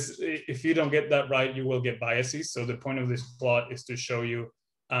 because if you don't get that right, you will get biases. So the point of this plot is to show you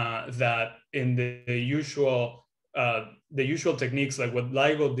that in the usual techniques, like what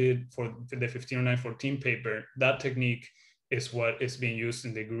LIGO did for the 150914 paper, that technique is what is being used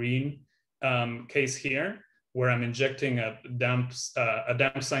in the green case here, where I'm injecting a damp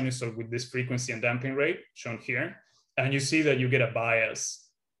sinusoid with this frequency and damping rate shown here. And you see that you get a bias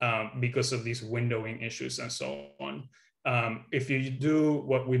because of these windowing issues and so on. If you do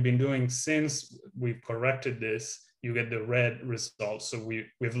what we've been doing since we've corrected this, you get the red results. So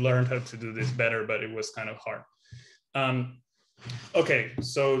we've learned how to do this better, but it was kind of hard. Okay,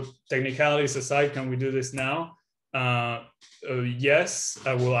 so technicalities aside, can we do this now? Yes,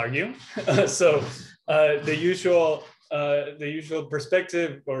 I will argue. So the usual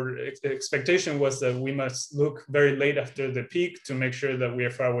perspective or expectation was that we must look very late after the peak to make sure that we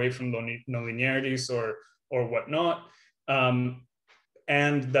are far away from nonlinearities or whatnot.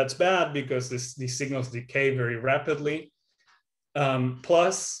 And that's bad because these signals decay very rapidly.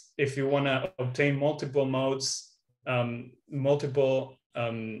 Plus, if you want to obtain multiple modes, multiple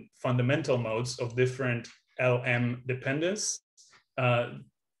fundamental modes of different LM dependence.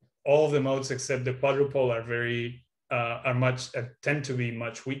 All of the modes except the quadrupole tend to be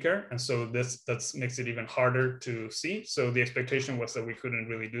much weaker, and so that makes it even harder to see. So the expectation was that we couldn't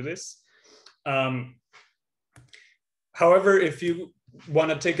really do this. However, if you want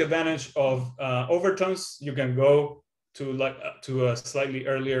to take advantage of overtones, you can go to a slightly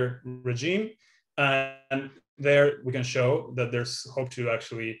earlier regime, and there we can show that there's hope to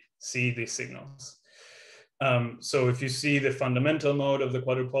actually see these signals. So if you see the fundamental mode of the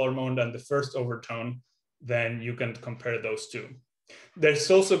quadrupolar mode and the first overtone, then you can compare those two.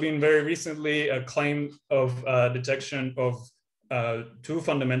 There's also been very recently a claim of detection of two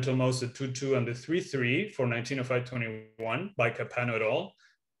fundamental modes, the 2-2 and the 3-3 for 1905-21 by Capano et al.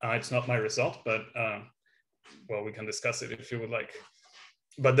 It's not my result, but well, we can discuss it if you would like.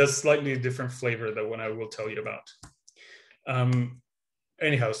 But that's slightly different flavor than what I will tell you about.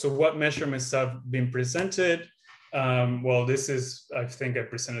 Anyhow, so what measurements have been presented? Well, this is, I think I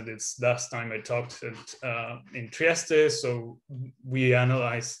presented this last time I talked in Trieste. So we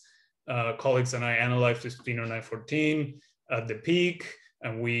analyzed, colleagues and I analyzed the spinor 914 at the peak,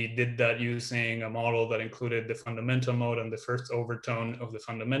 and we did that using a model that included the fundamental mode and the first overtone of the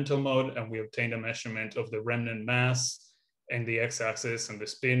fundamental mode, and we obtained a measurement of the remnant mass in the x-axis and the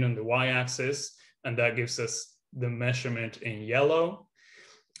spin on the y-axis, and that gives us the measurement in yellow.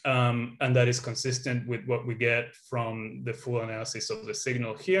 And that is consistent with what we get from the full analysis of the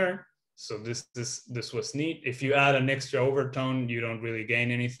signal here. So this was neat. If you add an extra overtone, you don't really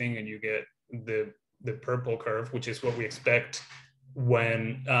gain anything, and you get the purple curve, which is what we expect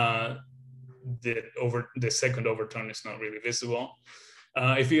when the second overtone is not really visible.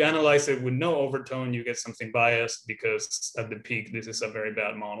 If you analyze it with no overtone, you get something biased because at the peak, this is a very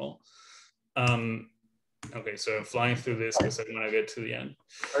bad model. Okay, so I'm flying through this because I want to get to the end.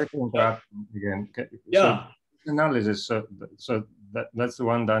 Sorry to interrupt again. Yeah. So analysis, so that's the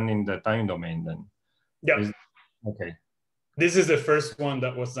one done in the time domain then? Yeah. Okay. This is the first one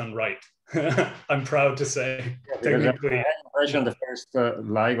that was done right. I'm proud to say. Yeah, technically. I had the impression the first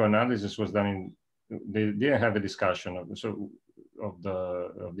LIGO analysis was done in, they didn't have a discussion of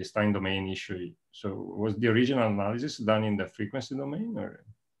this time domain issue. So was the original analysis done in the frequency domain, or?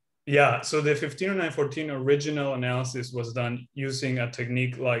 Yeah, so the 15914 original analysis was done using a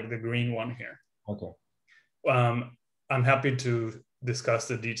technique like the green one here. Okay. I'm happy to discuss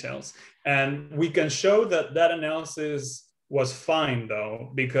the details. And we can show that that analysis was fine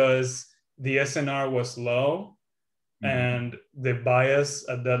though, because the SNR was low, and the bias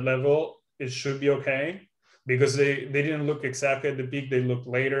at that level, it should be okay, because they didn't look exactly at the peak, they looked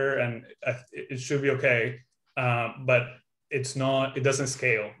later, and it should be okay. But it's not, it doesn't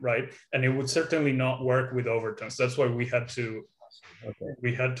scale, right? And it would certainly not work with overtones. That's why we had to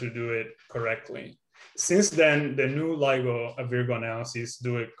do it correctly. Since then, the new LIGO and Virgo analyses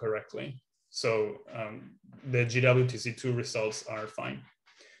do it correctly. So the GWTC2 results are fine,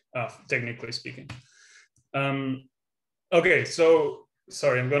 technically speaking. Okay, so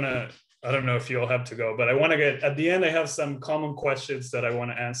sorry, I don't know if you all have to go, but I want to get, at the end, I have some common questions that I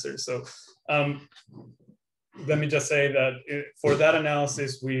want to answer. So let me just say that for that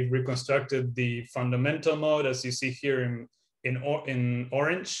analysis, we reconstructed the fundamental mode, as you see here in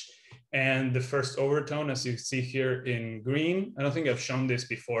orange, and the first overtone, as you see here in green. I don't think I've shown this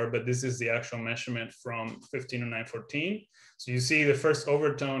before, but this is the actual measurement from 15914. So you see the first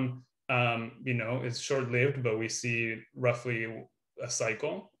overtone, it's short-lived, but we see roughly a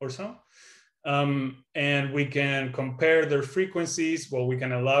cycle or so. And we can compare their frequencies. Well, we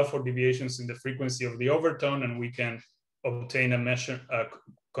can allow for deviations in the frequency of the overtone, and we can obtain a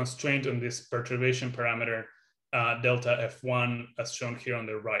constraint on this perturbation parameter, delta F1, as shown here on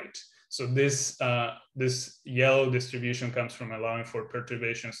the right. So this yellow distribution comes from allowing for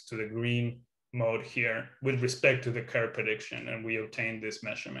perturbations to the green mode here with respect to the curve prediction, and we obtain this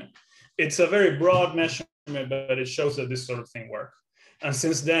measurement. It's a very broad measurement, but it shows that this sort of thing works. And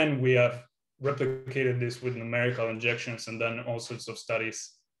since then, we have replicated this with numerical injections and done all sorts of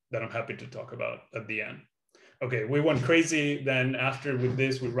studies that I'm happy to talk about at the end. Okay, we went crazy. Then after with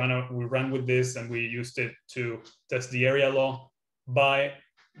this, we ran with this, and we used it to test the area law by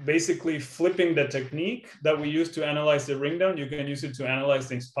basically flipping the technique that we used to analyze the ringdown. You can use it to analyze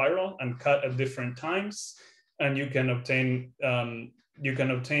the spiral and cut at different times, and you can obtain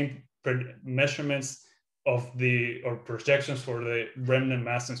measurements of or projections for the remnant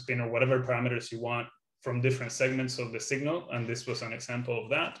mass and spin, or whatever parameters you want from different segments of the signal. And this was an example of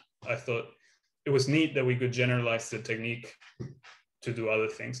that. I thought it was neat that we could generalize the technique to do other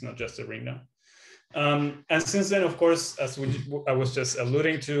things, not just the ringdown. And since then, of course, as I was just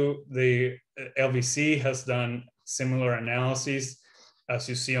alluding to, the LVC has done similar analyses as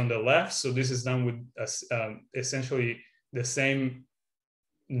you see on the left. So this is done with essentially the same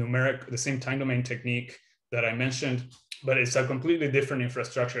the same time domain technique that I mentioned, but it's a completely different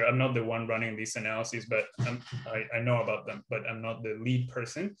infrastructure. I'm not the one running these analyses, but I know about them, but I'm not the lead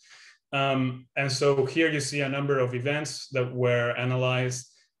person. And so here you see a number of events that were analyzed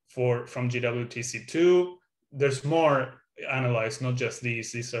from GWTC2. There's more analyzed, not just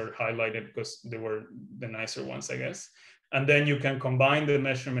these. These are highlighted because they were the nicer ones, I guess. And then you can combine the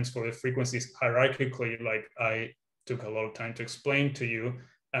measurements for the frequencies hierarchically, like I took a lot of time to explain to you,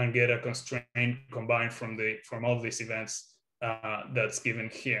 and get a constraint combined from all of these events that's given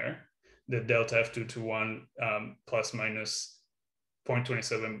here, the delta F221 plus minus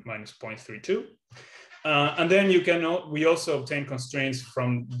 0.27 minus 0.32. And then we also obtain constraints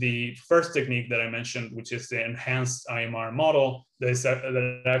from the first technique that I mentioned, which is the enhanced IMR model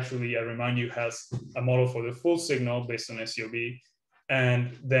that actually, I remind you, has a model for the full signal based on SUB.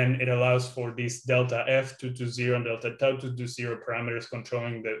 And then it allows for these delta F220 and delta tau 220 parameters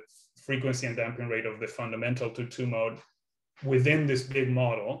controlling the frequency and damping rate of the fundamental 2-2 mode within this big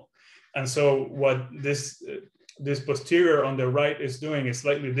model. And so what this posterior on the right is doing is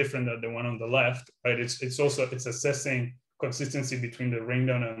slightly different than the one on the left, right? It's assessing consistency between the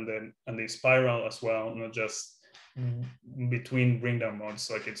ringdown and the spiral as well, not just between ringdown modes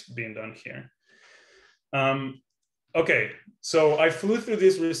like it's being done here. Okay, so I flew through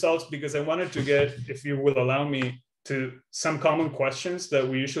these results because I wanted to get, if you will allow me, to some common questions that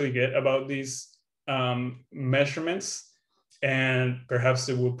we usually get about these measurements, and perhaps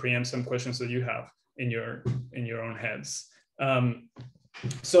it will preempt some questions that you have in your own heads.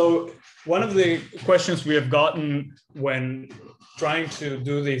 So one of the questions we have gotten when trying to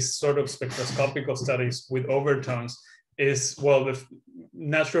do these sort of spectroscopical studies with overtones is, well, the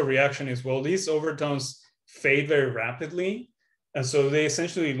natural reaction is, well, these overtones fade very rapidly. And so they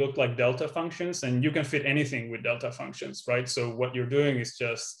essentially look like delta functions, and you can fit anything with delta functions, right? So what you're doing is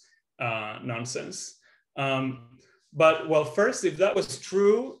just nonsense. But well, first, if that was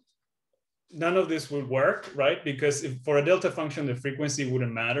true, none of this would work, right? Because if for a delta function, the frequency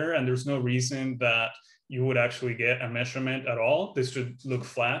wouldn't matter, and there's no reason that you would actually get a measurement at all. This should look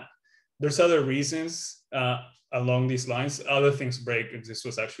flat. There's other reasons along these lines. Other things break if this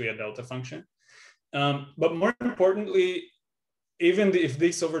was actually a delta function. But more importantly, even if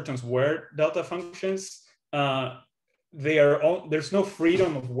these overtones were delta functions, there's no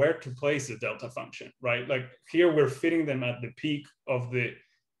freedom of where to place the delta function, right? Like here, we're fitting them at the peak of the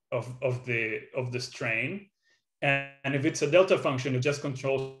strain, and if it's a delta function, it just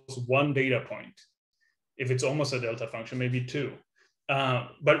controls one data point. If it's almost a delta function, maybe two.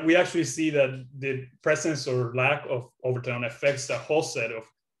 But we actually see that the presence or lack of overtone affects a whole set of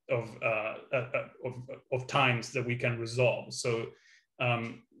times that we can resolve. So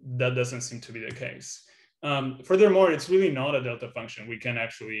that doesn't seem to be the case. Furthermore, it's really not a delta function. We can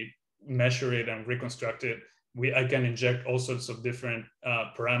actually measure it and reconstruct it. I can inject all sorts of different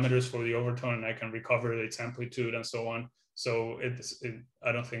parameters for the overtone, and I can recover its amplitude and so on. So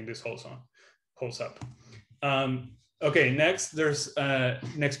I don't think this holds up. Okay, next, there's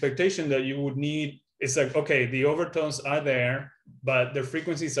an expectation that you would need. It's like, okay, the overtones are there, but their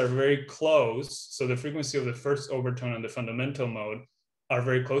frequencies are very close. So the frequency of the first overtone and the fundamental mode are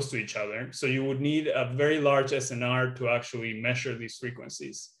very close to each other. So you would need a very large SNR to actually measure these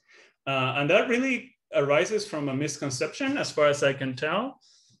frequencies. And that really arises from a misconception, as far as I can tell,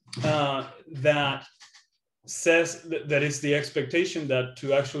 that says that it's the expectation that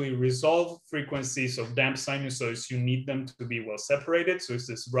to actually resolve frequencies of damped sinusoids, you need them to be well separated. So it's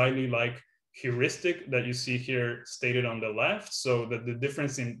this Riley-like heuristic that you see here stated on the left, so that the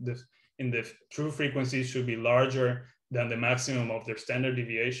difference in the true frequencies should be larger than the maximum of their standard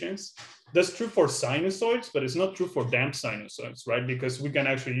deviations. That's true for sinusoids, but it's not true for damped sinusoids, right? Because we can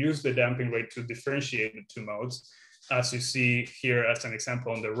actually use the damping rate to differentiate the two modes, as you see here as an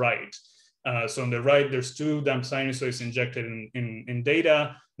example on the right. So on the right, there's two damped sinusoids injected in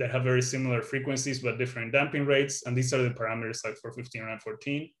data that have very similar frequencies, but different damping rates. And these are the parameters like for 15 and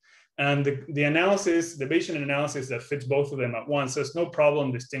 14. And the analysis, the Bayesian analysis that fits both of them at once, there's no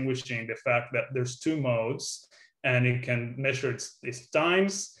problem distinguishing the fact that there's two modes, and it can measure its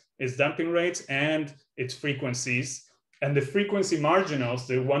times, its damping rates, and its frequencies. And the frequency marginals,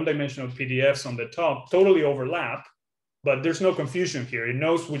 the one-dimensional PDFs on the top, totally overlap, but there's no confusion here. It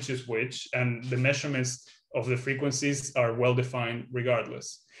knows which is which, and the measurements of the frequencies are well-defined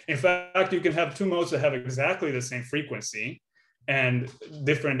regardless. In fact, you can have two modes that have exactly the same frequency, and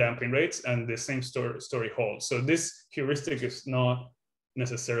different damping rates, and the same story holds. So this heuristic is not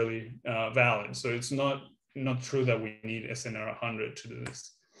necessarily valid. So it's not true that we need SNR 100 to do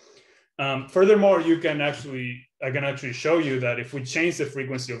this. Furthermore, I can actually show you that if we change the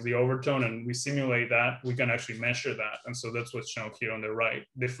frequency of the overtone and we simulate that, we can actually measure that. And so that's what's shown here on the right.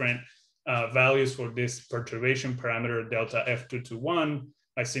 Different values for this perturbation parameter, delta F2 to 1.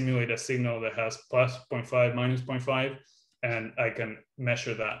 I simulate a signal that has plus 0.5, minus 0.5, and I can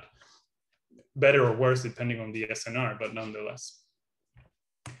measure that. Better or worse, depending on the SNR, but nonetheless.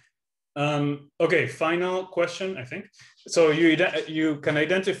 Okay, final question, I think. So you can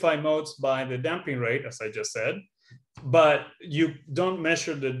identify modes by the damping rate, as I just said, but you don't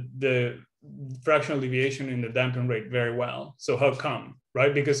measure the fractional deviation in the damping rate very well. So how come,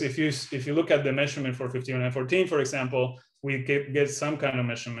 right? Because if you look at the measurement for 1514, for example, we get some kind of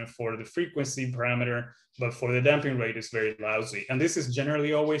measurement for the frequency parameter, but for the damping rate is very lousy. And this is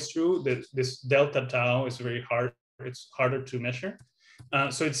generally always true, that this delta tau is very hard, it's harder to measure.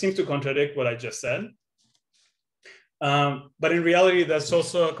 So it seems to contradict what I just said. But in reality, that's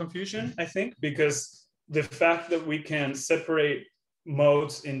also a confusion, I think, because the fact that we can separate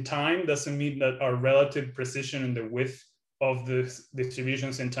modes in time doesn't mean that our relative precision in the width of the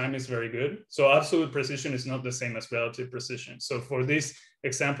distributions in time is very good. So absolute precision is not the same as relative precision. So for this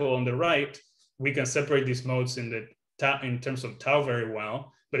example on the right, we can separate these modes in terms of tau very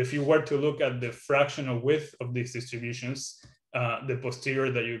well. But if you were to look at the fractional width of these distributions, the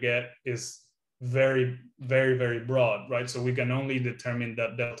posterior that you get is very, very, very broad, right? So we can only determine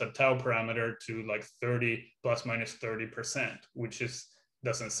that delta tau parameter to like 30 plus minus 30%, which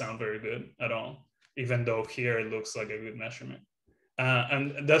doesn't sound very good at all, even though here it looks like a good measurement.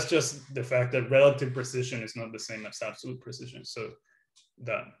 And that's just the fact that relative precision is not the same as absolute precision. So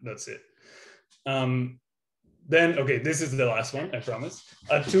that's it. Then, okay, this is the last one, I promise.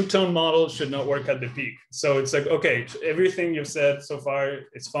 A two-tone model should not work at the peak. So it's like, okay, everything you've said so far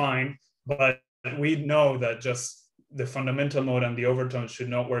is fine, but we know that just the fundamental mode and the overtone should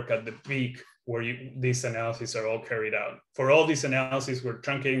not work at the peak where these analyses are all carried out. For all these analyses, we're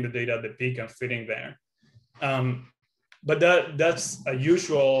truncating the data at the peak and fitting there. But that's a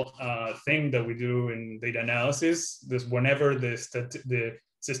usual thing that we do in data analysis. Whenever the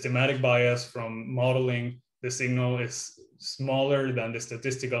systematic bias from modeling the signal is smaller than the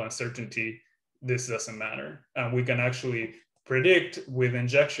statistical uncertainty, this doesn't matter. And we can actually predict with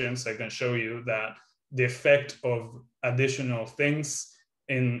injections, I can show you that the effect of additional things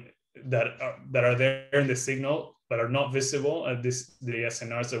that are there in the signal but are not visible at the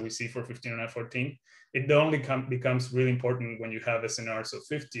SNRs that we see for 15 and 14, it only becomes really important when you have SNRs of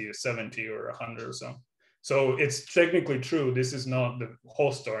 50 or 70 or 100 or so. So it's technically true, this is not the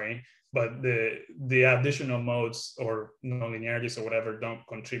whole story, but the additional modes or nonlinearities or whatever don't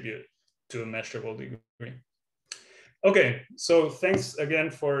contribute to a measurable degree. Okay, so thanks again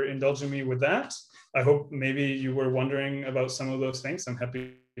for indulging me with that. I hope maybe you were wondering about some of those things. I'm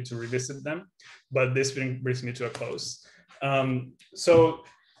happy to revisit them, but this brings me to a close. So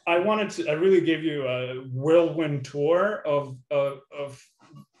I really gave you a whirlwind tour of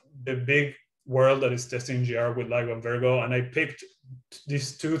the big world that is testing GR with LIGO and Virgo, and I picked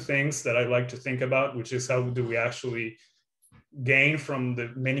these two things that I like to think about, which is how do we actually gain from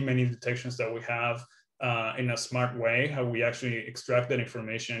the many detections that we have in a smart way, how we actually extract that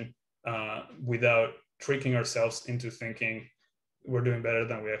information without tricking ourselves into thinking we're doing better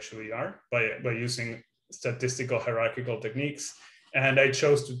than we actually are by using statistical hierarchical techniques. And I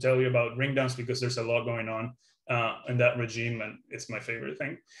chose to tell you about ringdowns because there's a lot going on in that regime, and it's my favorite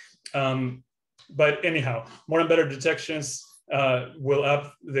thing. But anyhow, more and better detections will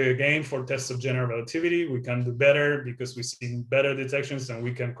up the game for tests of general relativity. We can do better because we see better detections, and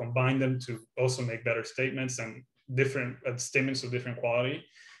we can combine them to also make better statements and different statements of different quality.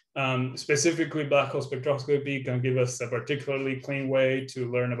 Specifically, black hole spectroscopy can give us a particularly clean way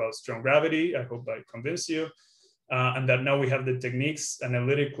to learn about strong gravity. I hope I convince you. And that now we have the techniques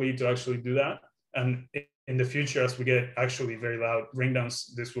analytically to actually do that. And in the future, as we get actually very loud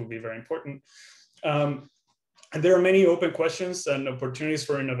ringdowns, this will be very important. And there are many open questions and opportunities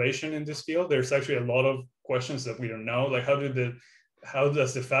for innovation in this field. There's actually a lot of questions that we don't know, like how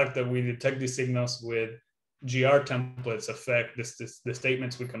does the fact that we detect these signals with GR templates affect the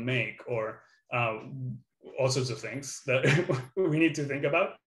statements we can make, or all sorts of things that we need to think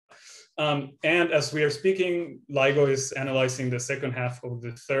about. And as we are speaking, LIGO is analyzing the second half of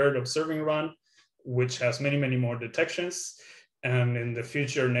the third observing run, which has many more detections. And in the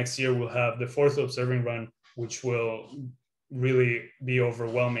future, next year, we'll have the fourth observing run, which will really be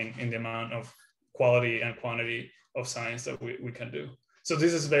overwhelming in the amount of quality and quantity of science that we can do. So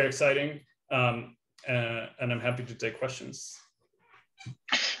this is very exciting, and I'm happy to take questions.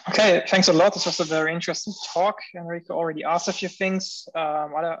 Okay, thanks a lot. This was a very interesting talk. Enrico already asked a few things.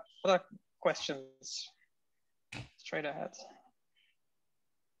 Other questions? Straight ahead.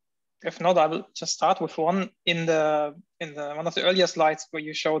 If not, I will just start with one in the one of the earlier slides where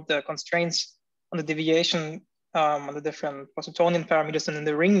you showed the constraints on the deviation on the different Poissonian parameters and in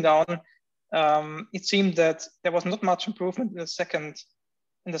the ring down. It seemed that there was not much improvement in the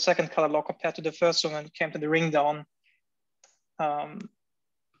second color law compared to the first one when it came to the ring down.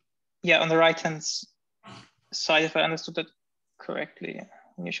 Yeah, on the right hand side, if I understood that correctly,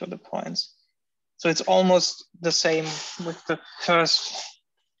 when you show the points. So it's almost the same with the first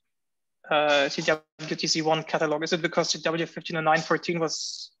CWTC1 catalog. Is it because CW15 and 914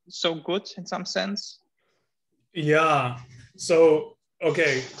 was so good in some sense? Yeah, so,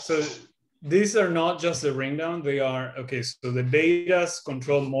 okay, so these are not just the ring down, they are, okay, so the betas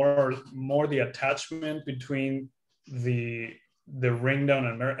control more the attachment between the ring down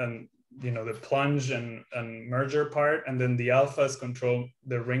and you know, the plunge and merger part, and then the alphas control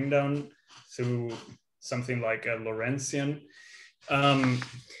the ring down through something like a Lorentzian.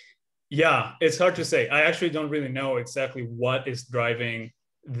 Yeah, it's hard to say. I actually don't really know exactly what is driving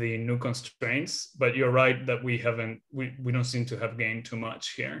the new constraints, but you're right that we don't seem to have gained too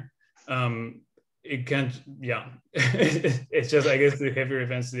much here. It can't, yeah, it's just, I guess the heavier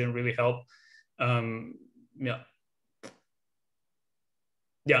events didn't really help. Yeah.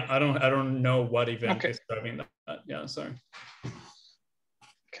 Yeah, I don't know what event is driving that. Yeah, sorry.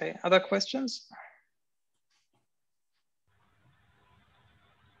 Okay, other questions?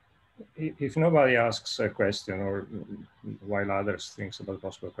 If nobody asks a question, or while others think about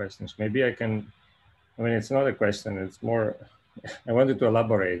possible questions, maybe I can, I mean, it's not a question, it's more, I wanted to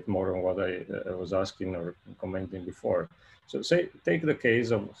elaborate more on what I was asking or commenting before. So take the case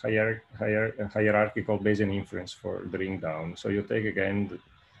of hierarchical Bayesian inference for the ring down. So you take again,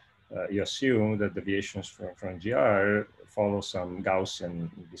 you assume that deviations from GR follow some Gaussian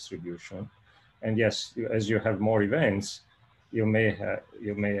distribution. And yes, as you have more events, you may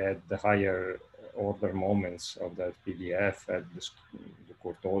add the higher order moments of that PDF at the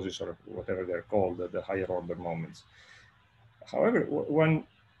kurtosis or whatever they're called, the higher order moments. However, one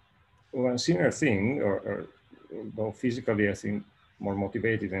similar thing, or though physically I think more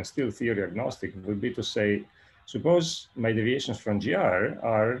motivated and still theory agnostic, would be to say, suppose my deviations from GR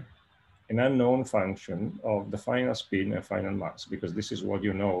are an unknown function of the final spin and final mass, because this is what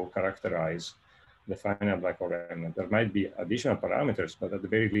you know characterize the final black hole remnant. There might be additional parameters, but at the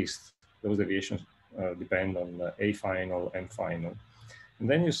very least, those deviations depend on A final and final. And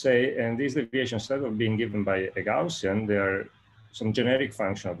then you say, and these deviations, instead of being given by a Gaussian, they are some generic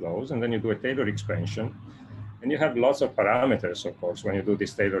function of those, and then you do a Taylor expansion. And you have lots of parameters, of course, when you do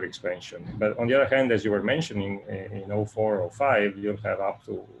this Taylor expansion. But on the other hand, as you were mentioning, in 04, 05, you'll have up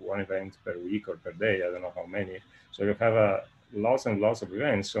to one event per week or per day. I don't know how many. So you have lots and lots of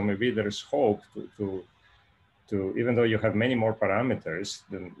events. So maybe there's hope to even though you have many more parameters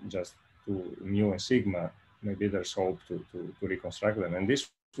than just to mu and sigma, maybe there's hope to reconstruct them. And this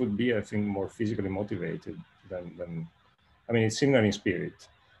would be, I think, more physically motivated than I mean, it's similar in spirit.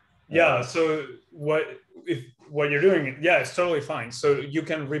 Yeah, so what you're doing, yeah, it's totally fine. So you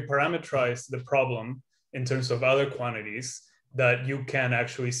can reparameterize the problem in terms of other quantities that you can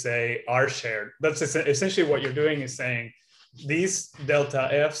actually say are shared. That's essentially what you're doing, is saying these delta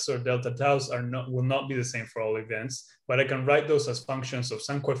Fs or delta taus will not be the same for all events, but I can write those as functions of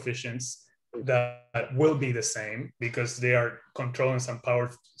some coefficients that will be the same because they are controlling some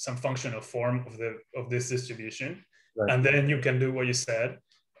functional form of this distribution. Right. And then you can do what you said.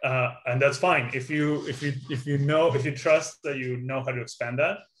 And that's fine. If you trust that you know how to expand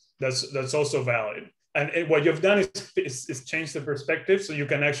that, that's also valid. And what you've done is change the perspective, so you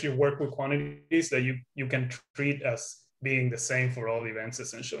can actually work with quantities that you can treat as being the same for all events,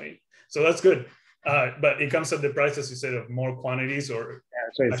 essentially. So that's good. But it comes at the price, as you said, of more quantities, or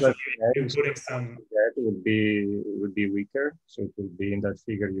so it's actually including some. That would be weaker. So it would be in that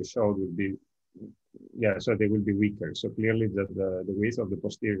figure you showed would be. Yeah, so they will be weaker. So clearly the width of the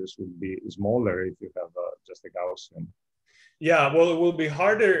posteriors would be smaller if you have just a Gaussian. Yeah, well, it will be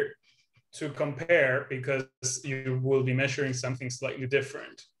harder to compare because you will be measuring something slightly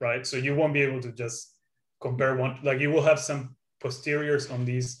different, right? So you won't be able to just compare one, like you will have some posteriors on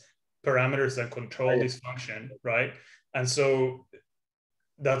these parameters that control this function, right? And so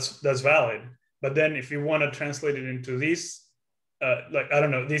that's valid. But then if you want to translate it into these like, I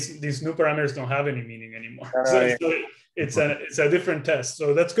don't know, these new parameters don't have any meaning anymore. Yeah. So it's a different test.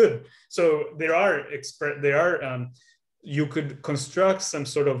 So that's good. So you could construct some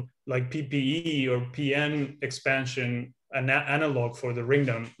sort of like PPE or PN expansion, an analog for the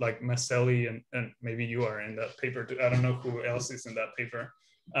ringdown, like Maselli and maybe you are in that paper too. I don't know who else is in that paper.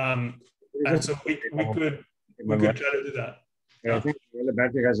 And so we could try to do that. Yeah, I think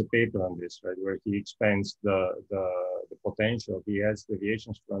Elementary has a paper on this, right, where he expands the potential. He has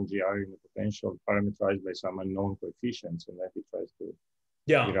deviations from GR in the potential parameterized by some unknown coefficients, and then he tries to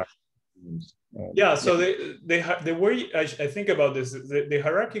So the way I think about this, the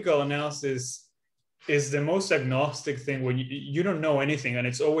hierarchical analysis is the most agnostic thing when you don't know anything and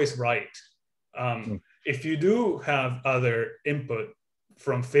it's always right. If you do have other input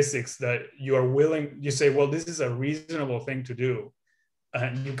from physics that you are willing, you say, well, this is a reasonable thing to do,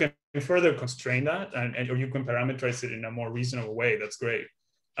 and you can further constrain that, or you can parameterize it in a more reasonable way. That's great.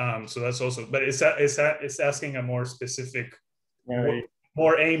 So that's also, but it's asking a more specific,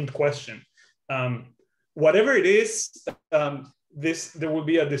 more aimed question. Whatever it is, there will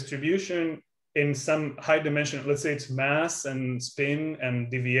be a distribution in some high dimension. Let's say it's mass and spin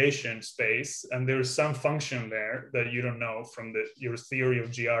and deviation space, and there's some function there that you don't know from your theory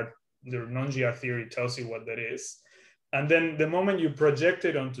of GR. The non-GR theory tells you what that is. And then the moment you project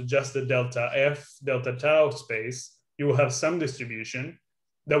it onto just the delta F, delta tau space, you will have some distribution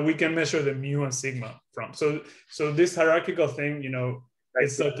that we can measure the mu and sigma from. So this hierarchical thing,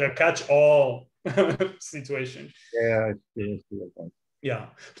 it's like a catch-all situation. Yeah.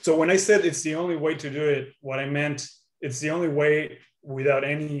 So when I said it's the only way to do it, what I meant, it's the only way without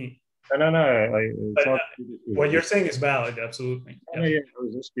any. No. What you're saying is valid, absolutely. Yeah. I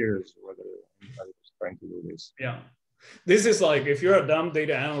was just curious whether I was trying to do this. Yeah. This is like, if you're a dumb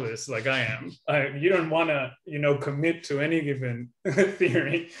data analyst like I am, you don't want to, commit to any given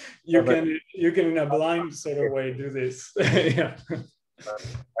theory. You can in a blind sort of way do this. Yeah.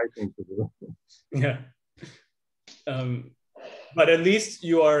 I think to do. Yeah. But at least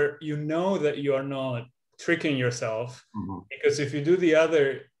you know that you are not tricking yourself, because if you do the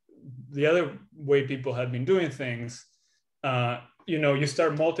other way people have been doing things, you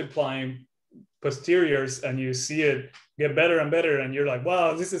start multiplying posteriors and you see it get better and better, and you're like,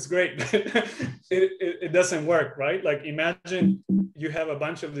 wow, this is great. it doesn't work, right? Like, imagine you have a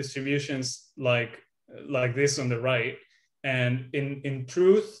bunch of distributions like this on the right, and in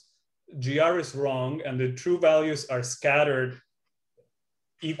truth, GR is wrong, and the true values are scattered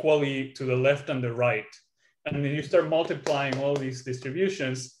equally to the left and the right. And then you start multiplying all these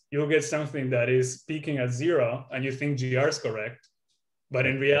distributions, you'll get something that is peaking at 0, and you think GR is correct, but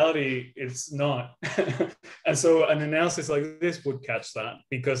in reality, it's not. And so an analysis like this would catch that,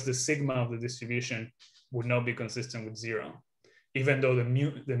 because the sigma of the distribution would not be consistent with 0, even though the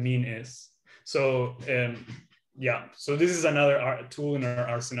mean is. So yeah, so this is another tool in our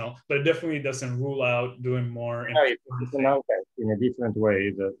arsenal, but it definitely doesn't rule out doing more. It's an out test in a different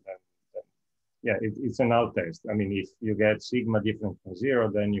way. It's an out test. I mean, if you get sigma different from 0,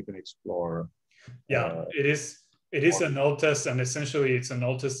 then you can explore. Yeah, it is a null test, and essentially it's a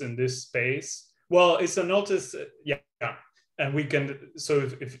null test in this space. Well, it's a null test, yeah. And we can, so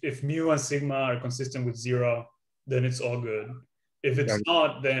if mu and sigma are consistent with 0, then it's all good. If it's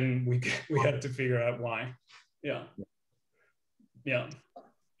not, then we have to figure out why. Yeah.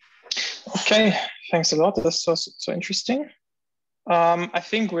 Okay, thanks a lot. That's so interesting. I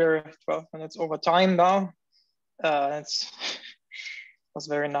think we're 12 minutes over time now. It was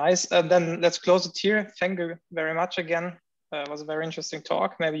very nice. Then let's close it here. Thank you very much again. It was a very interesting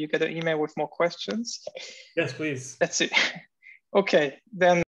talk. Maybe you get an email with more questions. Yes, please. Let's see. Okay, then.